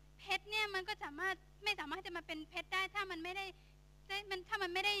เพชรเนี่ยมันก็ไม่สามารถจะมาเป็นเพชรได้ถ้ามันไม่ไ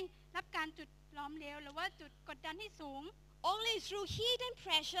ด้รับการจุดล้อมเหลวหรือว่าจุดกดดันที่สูง Only through heat and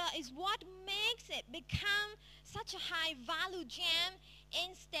pressure is what makes it become such a high value gem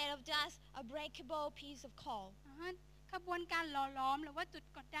instead of just a breakable piece of coal กระบวนการหล่อหลอมหรือว่าจุด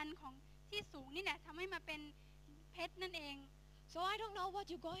กดดันของที่สูงนี่แหละทำให้มาเป็นเพชรนั่นเอง So I don't know what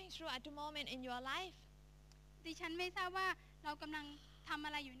you're going through at the moment in your life ดิฉันไม่ทราบว่าเรากำลังทำอ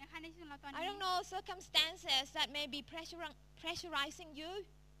ะไรอยู่นะคะในชีวิตเราตอนนี้ I don't know circumstances that may be pressurizing you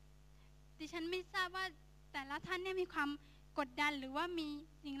ดิฉันไม่ทราบว่าแต่ละท่านเนี่ยมีความกดดันหรือว่ามี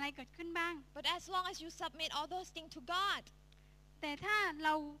สิ่งอะไรเกิดขึ้นบ้าง But as long as you submit all those things to God แต่ถ้าเร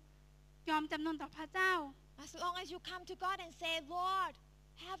ายอมจำนนต่อพระเจ้า As long as you come to God and say Lord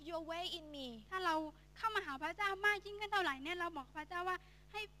have your way in me ถ้าเราเข้ามาหาพระเจ้ามากยิ่งขึ้นเท่าไหร่เนี่ยเราบอกพระเจ้าว่า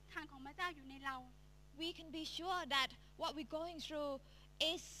ให้ทางของพระเจ้าอยู่ในเรา We can be sure that what we're going through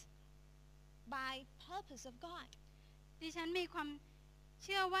is by purpose of God ดิฉันมีความเ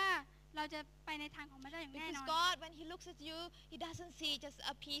ชื่อว่าเราจะไปในทางของพระเจ้าอย่างแน่นอน Because God when He looks at you He doesn't see just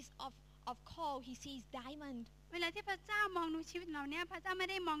a piece of coal He sees diamond เวลาที่พระเจ้ามองดูชีวิตเราเนี่ยพระเจ้าไม่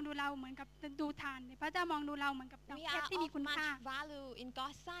ได้มองดูเราเหมือนกับดูฐานพระเจ้ามองดูเราเหมือนกับเพ We ชร are ที่มี of คุณค่า much value in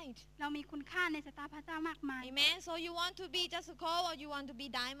God's sight เรามีคุณค่าในสายตาพระเจ้ามากมาย Amen So you want to be just a coal or you want to be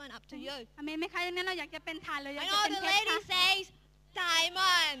diamond up to you อเมนไหมคะดังนั้นเราอยากจะเป็นฐานเลยอยาก I จะ know เป็น the เพชร lady ค่ะ says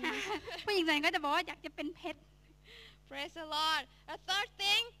diamond ผู้หญิงส่วนใหญ่ก็จะบอกว่าอยากจะเป็นเพชร Praise the Lord The third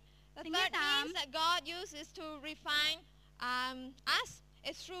means that God uses to refine us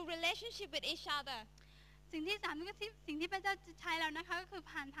is through relationship with each other สิ่งที่สามก็สิ่งที่พระเจ้าจะใช้เรานะคะก็คือ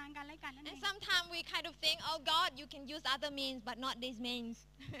ผ่านทางกันและกันนั่นเอ And ง sometimes we kind of think oh God you can use other means but not these means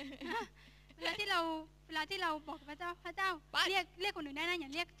เวลาที่เราบอกพระเจ้าเรียกคนอื่นได้นะอย่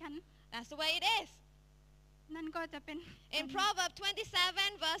าเรียกฉัน That's the way it is นั่นก็จะเป็น In Proverbs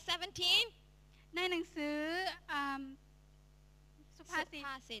 27 verse 17ในหนังสือสุภา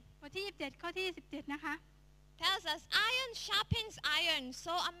ษิตบทที่27ข้อที่17นะคะ tells us iron sharpens iron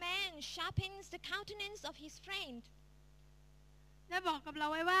so a man sharpens the countenance of his friend และบอกกับเรา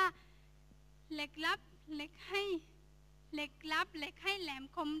ไว้ว่าเหล็กลับเหล็กให้แหลม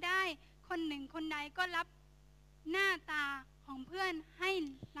คมได้คนหนึ่งคนใดก็รับหน้าตาของเพื่อนให้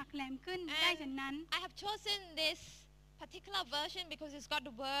หลักแหลมขึ้นได้เช่นนั้น I have chosen this particular version because it's got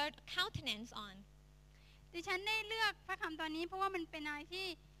the word countenance on ดิฉันได้เลือกพระคำตอนนี้เพราะว่ามันเป็นอะไรที่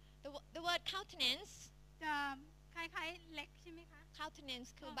the word countenance จะคล้ายๆเหล็กใช่ไหมคะ countenance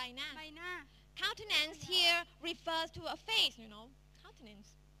คือใบหน้า countenance here refers to a face you know countenance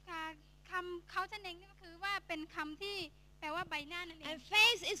คำเขาฉันเองก็คือว่าเป็นคำที่แปลว่าใบหน้านั่นเอง and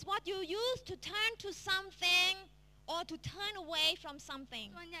face is what you use to turn to something or to turn away from something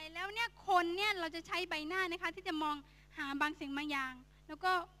ส่วนใหญ่แล้วเนี่ยคนเนี่ยเราจะใช้ใบหน้านะคะที่จะมองหาบางสิ่งบางอย่างแล้ว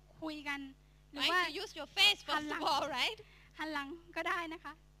ก็คุยกันหรือว่า right you use your face first of all right หันหลังก็ได้นะค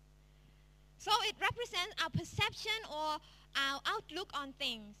ะ So it represents our perception or our outlook on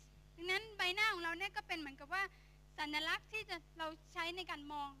things. ดังนั้นใบหน้าของเราเนี่ยก็เป็นเหมือนกับว่าสัญลักษณ์ที่เราใช้ในการ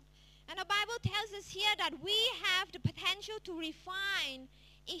มอง And the Bible tells us here that we have the potential to refine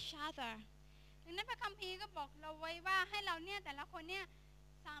each other. ดังนั้นพระคัมภีร์ก็บอกเราไว้ว่าให้เราเนี่ยแต่ละคนเนี่ย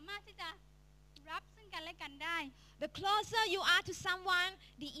สามารถที่จะรับซึ่งกันและกันได้ The closer you are to someone,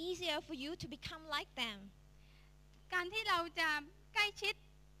 the easier for you to become like them. การที่เราจะใกล้ชิด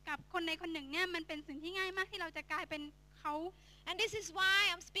กับคนใดคนหนึ่งเนี่ยมันเป็นสิ่งที่ง่ายมากที่เราจะกลายเป็นเขา And this is why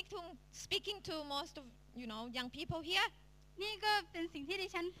I'm speaking to most of young people here. นี่ก็เป็นสิ่งที่ดิ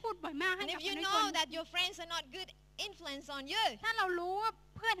ฉันพูดบ่อยมากให้ And กับ if ค you น know that your friends are not good influence on you, ถ้าเรารู้ว่า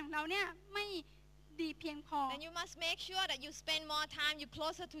เพื่อนของเราเนี่ยไม่ดีเพียงพอ then you must make sure that you spend more time, you're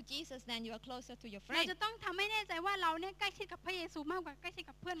closer to Jesus than you are closer to your เรา friend. จะต้องทำให้แน่ใจว่าเราเนี่ยใกล้ชิดกับพระเยซูมากกว่าใกล้ชิด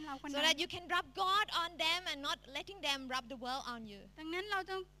กับเพื่อนเราคน So นั้น that you can rub God on them and not letting them rub the world on you. ดังนั้นเรา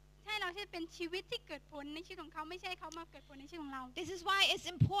ต้องให้เราที่เป็นชีวิตที่เกิดผลในชีวิตของเขาไม่ใช่เขามาเกิดผลในชีวิตของเรา This is why it's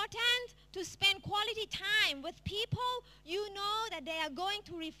important to spend quality time with people you know that they are going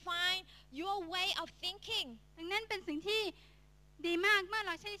to refine your way of thinking. ดังนั้นเป็นสิ่งที่ดีมากเมื่อเ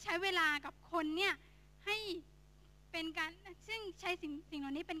ราใช้เวลากับคนเนี่ยให้เป็นการซึ่งใช้สิ่งเหล่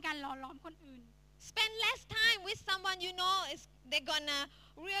านี้เป็นการหล่อหลอมคนอื่น Spend less time with someone you know is they're gonna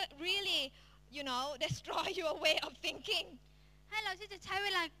really destroy your way of thinking. ให้เราที่จะใช้เว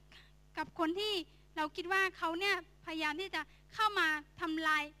ลากับคนที่เราคิดว่าเขาเนี่ยพยายามที่จะเข้ามาทำล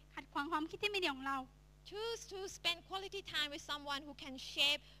ายขัดขวางความคิดที่ไม่ดีของเรา Choose to spend quality time with someone who can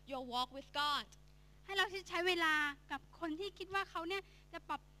shape your walk with God. ให้เราที่ใช้เวลากับคนที่คิดว่าเขาเนี่ยจะ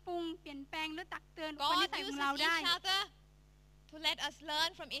ปรับปรุงเปลี่ยนแปลงหรือตักเตือนคน God นิสัยของ uses เราได้ each other to let us learn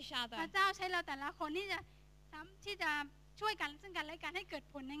from each พ other. ระเจ้าใช้เราแต่ละคนที่จะช่วยกันซึ่งกันและกันให้เกิด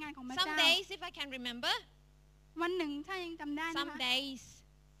ผลในงานของพระ Some เจ้า days, if I can remember, วันหนึ่งถ้ายังจำได้นะ some คะ days,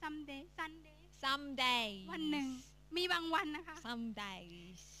 someday Sunday some days, วันหนึ่งมีบางวันนะคะ some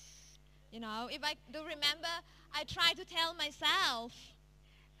days. If I do remember, I try to tell myself.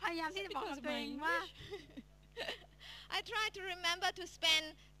 พยายามที่จะบอกกับ Because ตัว my เองว่า I try to remember to spend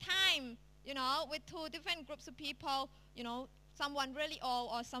time, with two different groups of people, someone really old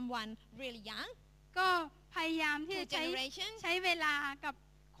or someone really young, ก็พยายามที่ two จะ generations. ใช้เวลากับ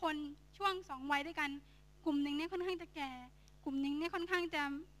คนช่วงสองวัยด้วยกันกลุ่มหนึ่งเนี่ยค่อนข้างจะแก่กลุ่มหนึ่งเนี่ยค่อนข้างจะ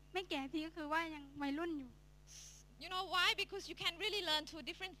ไม่แก่ทีก็คือว่ายังวัยรุ่นอยู่ You know why? Because you can really learn two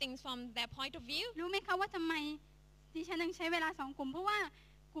different things from their point of view. รู้ไหมคะว่าทำไมดิฉันยังใช้เวลาสองกลุ่มเพราะว่า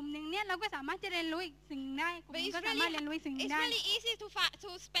กลุ่มหนึ่งเนี่ยเราก็สามารถจะเรียนรู้อีกสิ่งได้กลุ่ม But หนึง it's ก็สามารถเรียนรู้อีกสิ่ง it's ได้ really easy to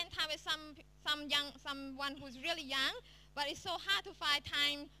spend time with someone who's really young, but it's so hard to find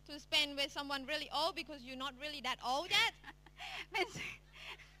time to spend with someone really old because you're not really that old yet. เป็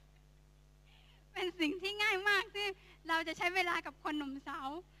นสิ่งที่ง่ายมากที่เราจะใช้เวลากับคนหนุ่มสาว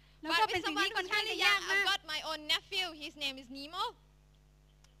แล้วก็ But เป็น with สิ่ง someone ที่ค่อน who's ข้างจะ really ยา young, กมาก I've got my own nephew. His name is Nemo.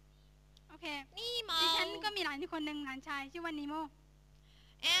 โอเค Nemo. ดิฉันก็มีหลานอีกคนหนึ่งหลานชายชื่อว่านิโม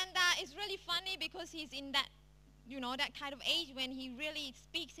And it's really funny because he's in that, that kind of age when he really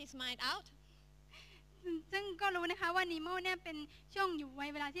speaks his mind out. ซึ่งก็รู้นะคะว่านิโมเนี่ยเป็นช่วงอยู่วัย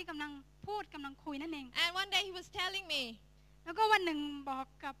เวลาที่กำลังพูดกำลังคุยนั่นเอง And one day he was telling me, แล้วก็วันหนึ่งบอก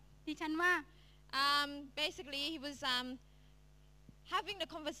กับดิฉันว่า basically he was having the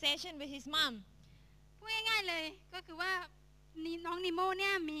conversation with his mom. พูดง่ายๆเลยก็คือว่าน้องนิโมเนี่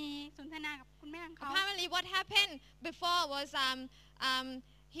ยมีสนทนากับคุณแม่ของเขา Apparently what happened before was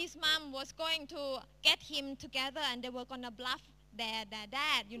his mom was going to get him together and they were going to bluff their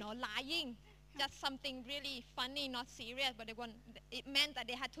dad, lying. Just something really funny, not serious, but it meant that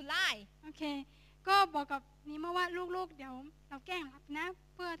they had to lie. โอเคก็บอกกับนิโมว่าลูกๆเดี๋ยวเราแกล้งหลับนะ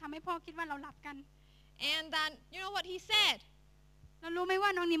เพื่อทำให้พ่อคิดว่าเราหลับกัน And then, you know what he said? เรารู้ไหมว่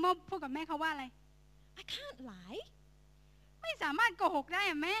าน้องนิโมพูดกับแม่เขาว่าอะไร I can't lie. ไม่สามารถโกหกได้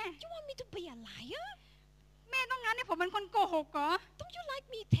อะแม่ You want me to be a liar? แม่ต้องงั้นให้ผมเป็นคนโกหกเหรอ Don't you like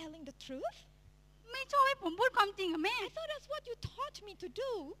me telling the truth? ไม่ชอบให้ผมพูดความจริงอะแม่ I thought that's what you taught me to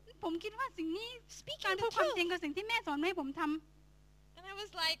do. ผมคิดว่าสิ่งนี้ Speaking การพู the ดความจริง truth. กับสิ่งที่แม่สอนให้ผมทำ And I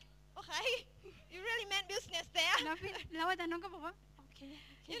was like, okay, you really meant business there. แล้วอาจารย์น้องก็บอกว่าโอเค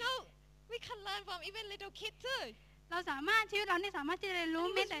We can learn from even little kids too. เราสามารถชีวิตเราเนี่ยสามารถที่จะเรียนรู้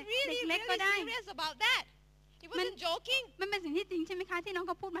And he แม้ was แต่ really, เด็กเล็กก็ really ได้ serious about that. He wasn't joking. มันเป็นสิ่งที่จริงใช่ไหมคะที่น้องเ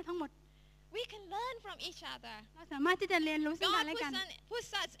ขาพูดมาทั้งหมด We can learn from each other. เราสามารถที่จะเรียนรู้ซึ่งกั God นและกัน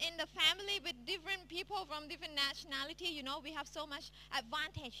puts us in the family with different people from different nationality. We have so much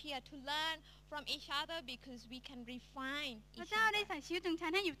advantage here to learn from each other because we can refine พระ each เจ้าได้ other. ใส่ชีวิตของฉั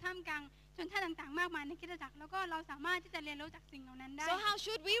นให้อยู่ท่ามกลางชนชาติต่างๆมากมายในคริสตจักรแล้วก็เราสามารถที่จะเรียนรู้จากสิ่งเหล่านั้นได้ So how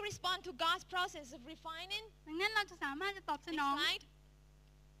should we respond to God's process of refining? ดังนั้นเราจะสามารถจะตอบส Next นอง slide.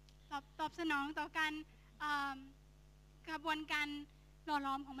 ตอบ อบสนองต่อการกระบวนการหล่อหล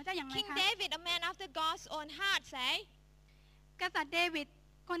อมของพระเจ้าอย่างไร King คะ David, a man after God's own heart, say กษัตริย์เดวิด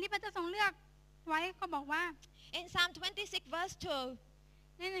คนที่พระเจ้าทรงเลือกไว้ก็บอกว่า in Psalm 26 verse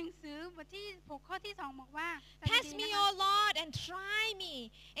 2, ในหนังสือบทที่6ข้อที่2บอกว่า Test me, O Lord, and try me.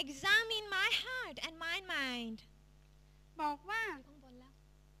 Examine my heart and my mind. บอกว่า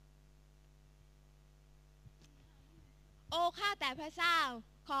โอ้ข้าแต่พระเจ้า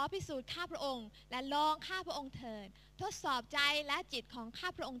ขอพิสูจน์ข้าพระองค์และลองข้าพระองค์เถิดทดสอบใจและจิตของข้า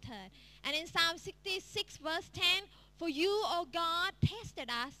พระองค์เถิด and in Psalm 66 verse 10 for you O God tested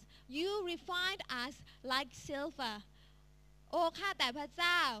us you refined us like silver โอ้ข้าแต่พระเ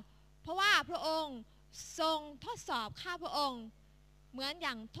จ้าเพราะว่าพระองค์ทรงทดสอบข้าพระองค์เหมือนอ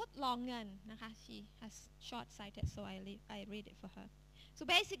ย่างทดลองเงินนะคะ she has short sighted so I read it for her so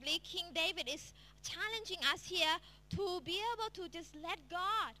basically King David is challenging us here to be able to just let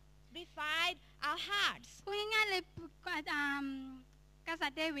God refine our hearts พูดง่ายๆเลยกษัต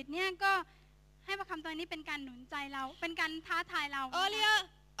ริย์เดวิดเนี่ยก็ให้พระคำตอนนี้เป็นการหนุนใจเราเป็นการท้าทายเรา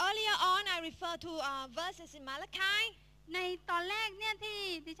earlier on I refer to verses in Malachi ในตอนแรกเนี่ยที่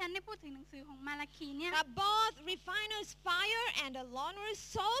ดิฉันได้พูดถึงหนังสือของมาราคีเนี่ย that both refiner's fire and the launderer's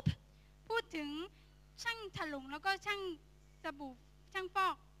soap พูดถึงช่างถลุงแล้วก็ช่างสบู่ช่างฟอ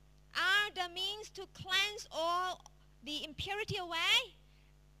ก are the means to cleanse all the impurity away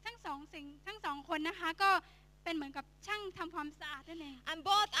ทั้งสองคนนะคะก็เป็นเหมือนกับช่างทำความสะอาดนั่นเอง and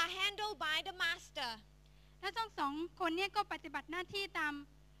both are handled by the master และทั้งสองคนเนี่ยก็ปฏิบัติหน้าที่ตาม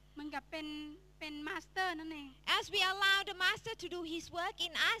เหมือนกับเป็นมาสเตอร์นั่นเอง as we allow the master to do his work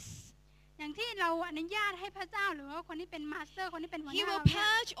in us อย่างที่เราอนุญาตให้พระเจ้าหรือว่าคนที่เป็นมาสเตอร์คนที่เป็นหัวห he น้า will เราเนี่ย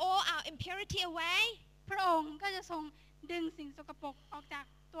purge all our impurity away พระองค์ก็จะทรงดึงสิ่งสกปรกออกจาก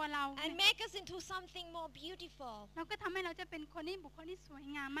ตัวเรา and make us into something more beautiful เราก็ทำให้เราจะเป็นคนที่บุคคลที่สวย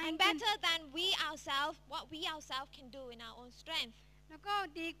งามมาก and ขึ้น better than what we ourselves can do in our own strength แล้วก็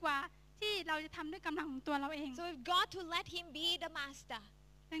ดีกว่าที่เราจะทำด้วยกำลังของตัวเราเอง so we've got to let him be the master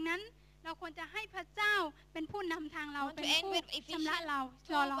ดังนั้นเราควรจะให้พระเจ้าเป็นผู้นำทางเรา want เป็น to end ผู้ with ชำระ Ephesians เรา 2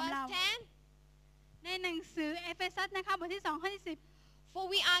 หล่อหลอมเรา verse 10 ในหนังสือเอเฟซัสนะคะบทที่2ข้อที่10 For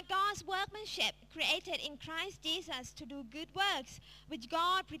we are God's workmanship, created in Christ Jesus to do good works, which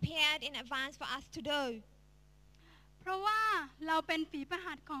God prepared in advance for us to do. เพราะว่าเราเป็นฝีพระ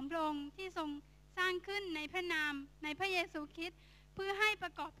หัตถ์ของพระองค์ที่ทรงสร้างขึ้นในพระนามในพระเยซูคริสต์เพื่อให้ปร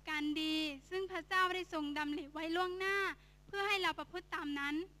ะกอบการดี ซึ่งพระเจ้าได้ทรงดำริไว้ล่วงหน้า เพื่อให้เราประพฤติตาม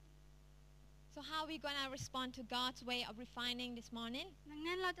นั้น So how are we going to respond to God's way of refining this morning? ดัง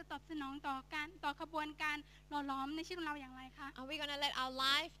นั้นเราจะตอบสนองต่อขบวนการหล่อหลอมในชีวิตของเราอย่างไรคะ Are we going to let our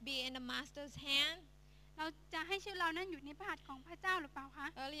life be in the Master's hand? เราจะให้ชีวิตเรานั้นอยู่ในพระหัตถ์ของพระเจ้าหรือเปล่าคะ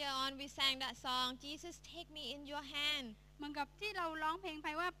Earlier on we sang that song, Jesus, take me in your hand, เหมือนกับที่เราร้องเพลงไป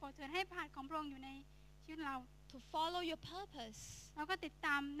ว่าโปรดเถิดให้พระหัตถ์ของพระองค์อยู่ในชีวิตเรา to follow your purpose. เราก็ติดต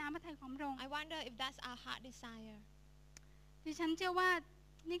ามน้ำพระทัยของพระองค์ I wonder if that's our heart desire. ดิฉันเชื่อว่า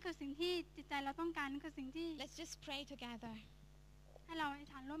นี่คือสิ่งที่จิตใจเราต้องการนี่คือสิ่งที่ Let's just pray together. ให้เราอธิษ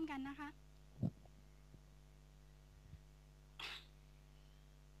ฐานร่วมกันนะคะ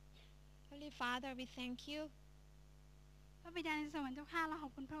Holy Father, we thank you. พระบิดาในสวรรค์เจ้าข้าเราขอ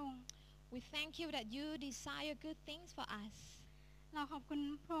บคุณพระองค์ We thank you that you desire good things for us. เราขอบคุณ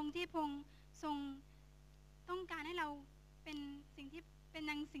พระองค์ที่พระองค์ทรงต้องการให้เราเป็นสิ่งที่เป็น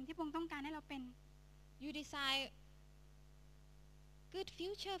ดังสิ่งที่พระองค์ต้องการให้เราเป็น You desire good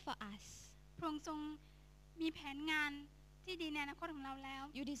future for us. พระองค์ทรงมีแผนงานที่ดีในอนาคตของเราแล้ว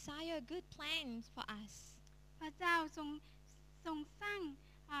You desire good plans for us. พระเจ้าทรงสร้าง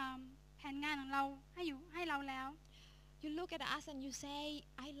แผนงานของเราให้เราแล้ว You look at us and you say,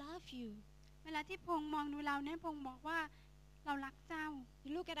 I love you. เวลาที่พระองค์มองดูเราเนี่ยพระองค์บอกว่าเรารักเจ้า You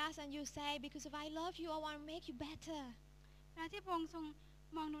look at us and you say, because if I love you, I want to make you better. เวลาที่พระองค์ทรง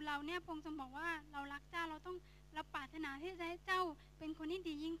มองดูเราเนี่ยพระองค์ทรงบอกว่าเรารักเจ้าเราปรารถนาที่จะให้เจ้าเป็นคนที่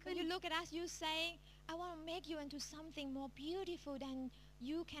ดียิ่งขึ้น When you look at us, you say, I want to make you into something more beautiful than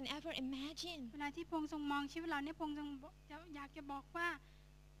you can ever imagine. เวลาที่พระองค์ทรงมองชีวิตเราเนี่ยพระองค์ทรงอยากจะบอกว่า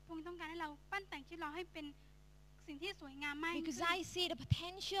พระองค์ต้องการให้เราปั้นแต่งชีวิตเราให้เป็นสิ่งที่สวยงามมากยิ่ง Because ขึ้น I see the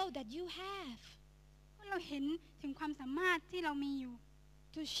potential that you have เพราะเราเห็นถึงความสามารถที่เรามีอยู่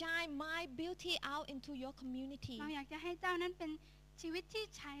to shine my beauty out into your community. เราอยากจะให้เจ้านั้นเป็นชีวิตที่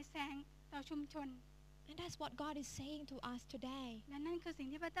ฉายแสงต่อชุมชน And that's what God is saying to us today. และนั่นคือสิ่ง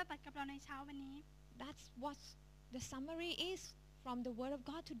ที่พระเจ้าตรัสกับเราในเช้าวันนี้ That's what the summary is from the Word of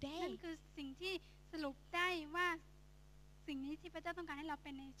God นั่ today. นคือสิ่งที่สรุปได้ว่าสิ่งนี้ที่พระเจ้าต้องการให้เราเ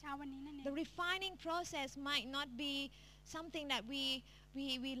ป็นในเช้าวันนี้นั่นเอง The refining process might not be something that we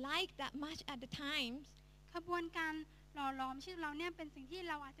like that much at the times, ขบวนการ หล่อหลอมชีวิตเราเนี่ยเป็นสิ่งที่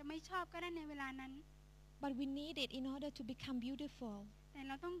เราอาจจะไม่ชอบก็ได้ในเวลานั้น but we need it in order to become beautiful. แต่เ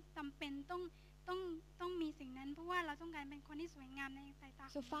ราต้องจำเป็นต้องมีสิ่งนั้นเพราะว่าเราต้องการเป็นคนที่สวยงามในสายตาข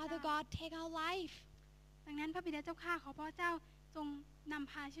อง So พระ Father เจ้า God, take our life, ดังนั้นพระบิดาเจ้าข้าขอพระเจ้าทรงน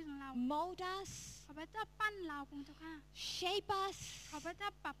ำพาชีวิตของเรา mold us, ขอพระเจ้าปั้นเราพระองค์เจ้าข้า shape us, ขอพระเจ้า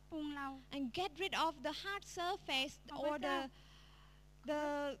ปรับปรุงเรา and get rid of the hard surface or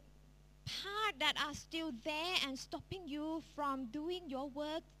the part that are still there and stopping you from doing your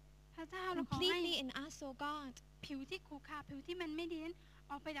work พระเจ้าเราขอให้ completely in us, oh God. ผิวที่ขรุขระผิวที่มันไม่ดีนั้น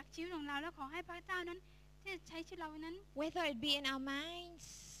ออกไปจากชีวิตของเราแล้วขอให้พระเจ้านั้นที่จะใช้ชีวิตเรานั้น Whether it be in our minds,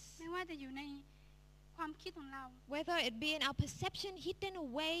 ไม่ว่าจะอยู่ในความคิดของเรา whether it be in our perception hidden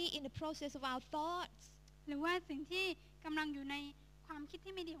away in the process of our thoughts, หรือว่าสิ่งที่กำลังอยู่ในความคิด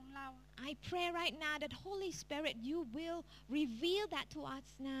ที่ไม่ดีของเรา I pray right now that Holy Spirit, you will reveal that to us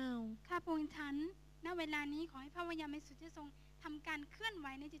now. ข้าพระองค์ฉันณเวลานี้ขอให้พระวิญญาณบริสุทธิ์ทรงทำการเคลื่อนไหว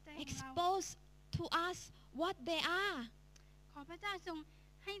ในจิตใจของเรา Expose to us what they are. ขอพระเจ้าทรง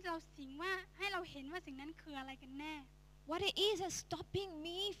ให้เราให้เราเห็นว่าสิ่งนั้นคืออะไรกันแน่ What it is that's stopping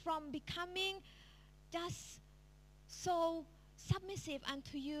me from becoming just so submissive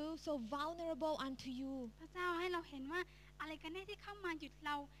unto you, so vulnerable unto you. พระเจ้าให้เราเห็นว่าอะไรกันแน่ที่เข้ามาหยุดเ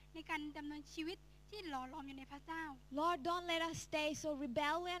ราในการดำเนินชีวิตที่หล่อหลอมอยู่ในพระเจ้า Lord, don't let us stay so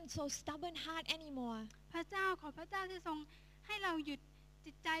rebellious, so stubborn heart anymore. พระเจ้าขอพระเจ้าที่ทรงให้เราหยุด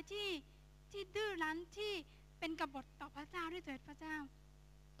จิตใจที่ดื้อรั้นที่เป็นกบฏต่อพระเจ้าด้วยเถิดพระเจ้า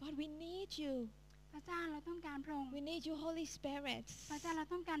God, we need you. พระเจ้าเราต้องการพระองค์ We need you, Holy Spirit. พระเจ้าเรา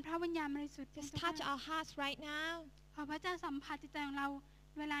ต้องการพระวิญญาณบริสุทธิ์ Just touch our hearts right now. ขอพระเจ้าสัมผัสจิตใจของเรา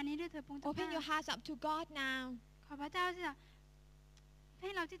เวลานี้ด้วยเถิดพระองค์ Open your hearts up to God now. ขอพระเจ้าที่จะให้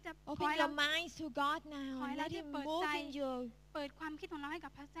เราที่จะขอ Open ให้เรา your minds to God now. Hỏi And là let cái Him bật move tay. in you. เปิดความคิดของเราให้กั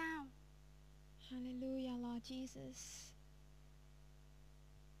บพระเจ้า Hallelujah, Lord Jesus.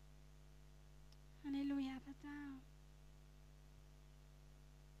 ฮาเลลูยาพระเจ้า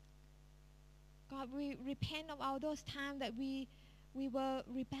God, we repent of all those times that we were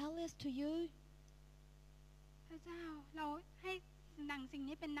rebellious to you. พระเจ้าเราให้ดังสิ่ง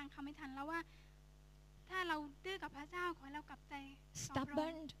นี้เป็นดังคำให้ทันแล้วว่าถ้าเราดื้อกับพระเจ้าขอให้เรากลับใจต่อพระอ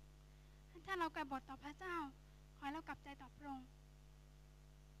งค์ Stubborn. ถ้าเรากบฏต่อพระเจ้าขอให้เรากลับใจต่อพระองค์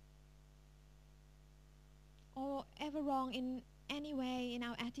Or ever wrong in any way in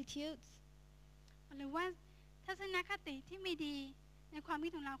our attitudes. หรือว่าทัศนคติที่ไม่ดีในความคิ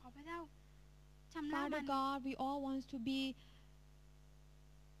ดของเราขอพระเจ้าชำระมั Father น God, we all want to be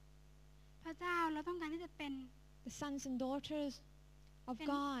พระเจ้าเราต้องการที่จะเป็น the sons and daughters of Pen-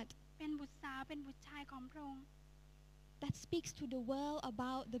 God เป็นบุตรสาวเป็นบุตรชายของพระองค์ that speaks to the world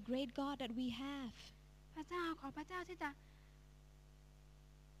about the great God that we have. พระเจ้าขอพระเจ้าที่จะ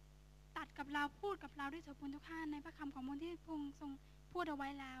ตัดกับเราพูดกับเราด้วยเถิดทุกท่านในพระคำของพระองค์ที่พระองค์ทรงพูดเอาไว้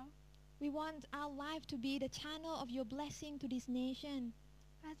แล้ว We want our life to be the channel of your blessing to this nation.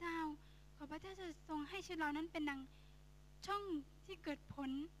 พระเจ้าขอพระเจ้าจะทรงให้ชีวิตเรานั้นเป็นดังช่องที่เกิดผล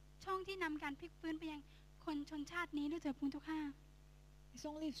ช่องที่นำการพลิกฟื้นไปยังคนชนชาตินี้ด้วยเถิดทุกท่าน It's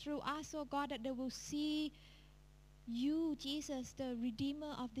only through us, oh God, that they will see you, Jesus, the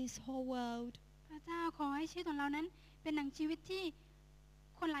Redeemer of this whole world. พระเจ้าขอให้ชีวิตของเรานั้นเป็นดังชีวิตที่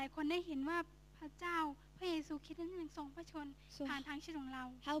คนหลายคนได้เห็นว่าพระเจ้าพระเยซูคริสต์นั้นยังทรงพระชน So ผ่านทางชีวิตของเรา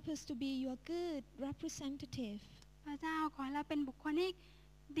help us to be your good representative. พระเจ้าขอให้เราเป็นบุคคลที่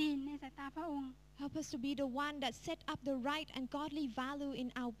ดีในสายตาพระองค์ Help us to be the one that set up the right and godly value in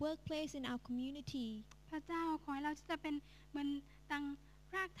our workplace, in our community. พระเจ้าขอให้เราจะเป็นเหมือนดัง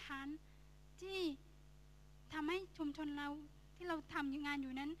รากฐานที่ทำให้ชุมชนเราที่เราทำงานอ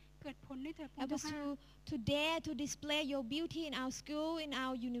ยู่นั้นเกิดผลด้วยเถิดพระ Help เจ้า us ค่ะ to dare to display your beauty in our school, in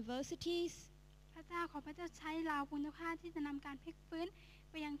our universities. พระเจ้าขอพระเจ้าใช้เราปุญญาค่าที่จะนำการพลิกฟื้น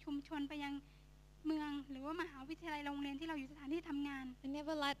ไปยังชุมชนไปยังเมืองหรือว่ามหาวิทยาลัยโรงเรียนที่เราอยู่สถานที่ทำงาน And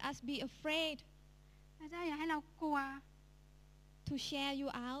never let us be afraid พระเจ้าอย่าให้เรากลัว to share you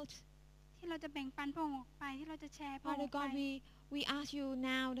out. ที่เราจะแบ่งปันพระองค์ออกไปที่เราจะแชร์พระองค์อ Father อกไป God, we ask you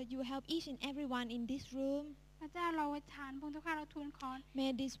now that you help each and everyone in this room. พระเจ้าเราอธิษฐานปุญญาค่าเราทูลขอ May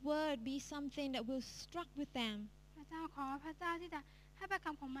this word be something that will struck with them, พระเจ้าขอพระเจ้าที่จะให้พระค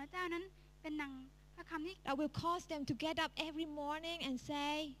ำของพระเจ้านั้นเป็นดังพระคำที่ that will cause them to get up every morning and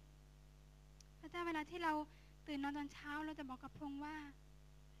say, พระเจ้าเวลาที่เราตื่นนอนตอนเช้าเราจะบอกกับพระองค์ว่า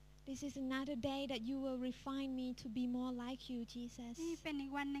this is another day that you will refine me to be more like you, Jesus. นี่เป็นอี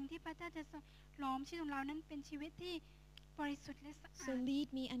กวันหนึ่งที่พระเจ้าจะหลอมชีวิตของเรานั้นเป็นชีวิตที่บริสุทธิ์และสะอา So ด lead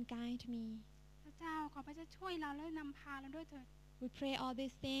me and guide me. พระเจ้าขอพระเจ้าช่วยเราและนำพาเราด้วยเถิด We pray all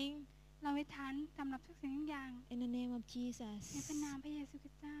these things เราอธิษฐานสำหรับทุกสิ่งทุกอย่าง in the name of ในพระ Jesus. นามพระเยซูค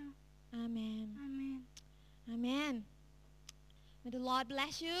ริสต์เจ้า Amen. อาเมน Amen. May the Lord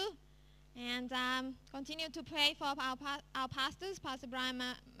bless you. And continue to pray for our pastors, Pastor Brian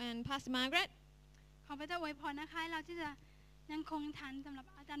and Pastor Margaret. ขอพระเจ้าอวยพรนะคะเราที่จะยังคงทันสำหรับ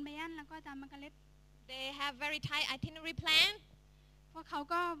อาจารย์ไบรอันแล้วก็อาจารย์มาร์กาเร็ต They have very tight itinerary plan. เพราะเขา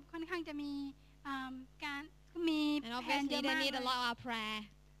ก็ค่อนข้างจะมีการมี And แผนเย obviously อะ they มาก need เล a ย lot of our prayer.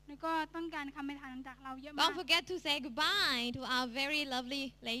 แล้วก็ต้องการคำอธิษฐานจากเราเยอะมาก Don't forget to say goodbye to our very lovely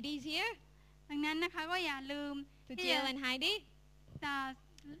ladies here, ดังนั้นนะคะก็อย่าลืม to ที่ Jill and Heidi. จะ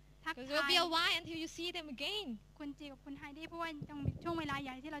ทัก Because it ทา will ย be a while until you see them again. คุณจีกับคุณไฮดี้เพราะว่าต้องมีช่วงเวลาให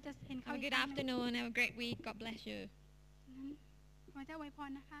ญ่ที่เราจะเห็นเขา Have a อีก good ครั้งหนึ่ง afternoon. Have a great week. God bless you. ขอเจ้าอวยพร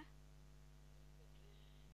นะคะ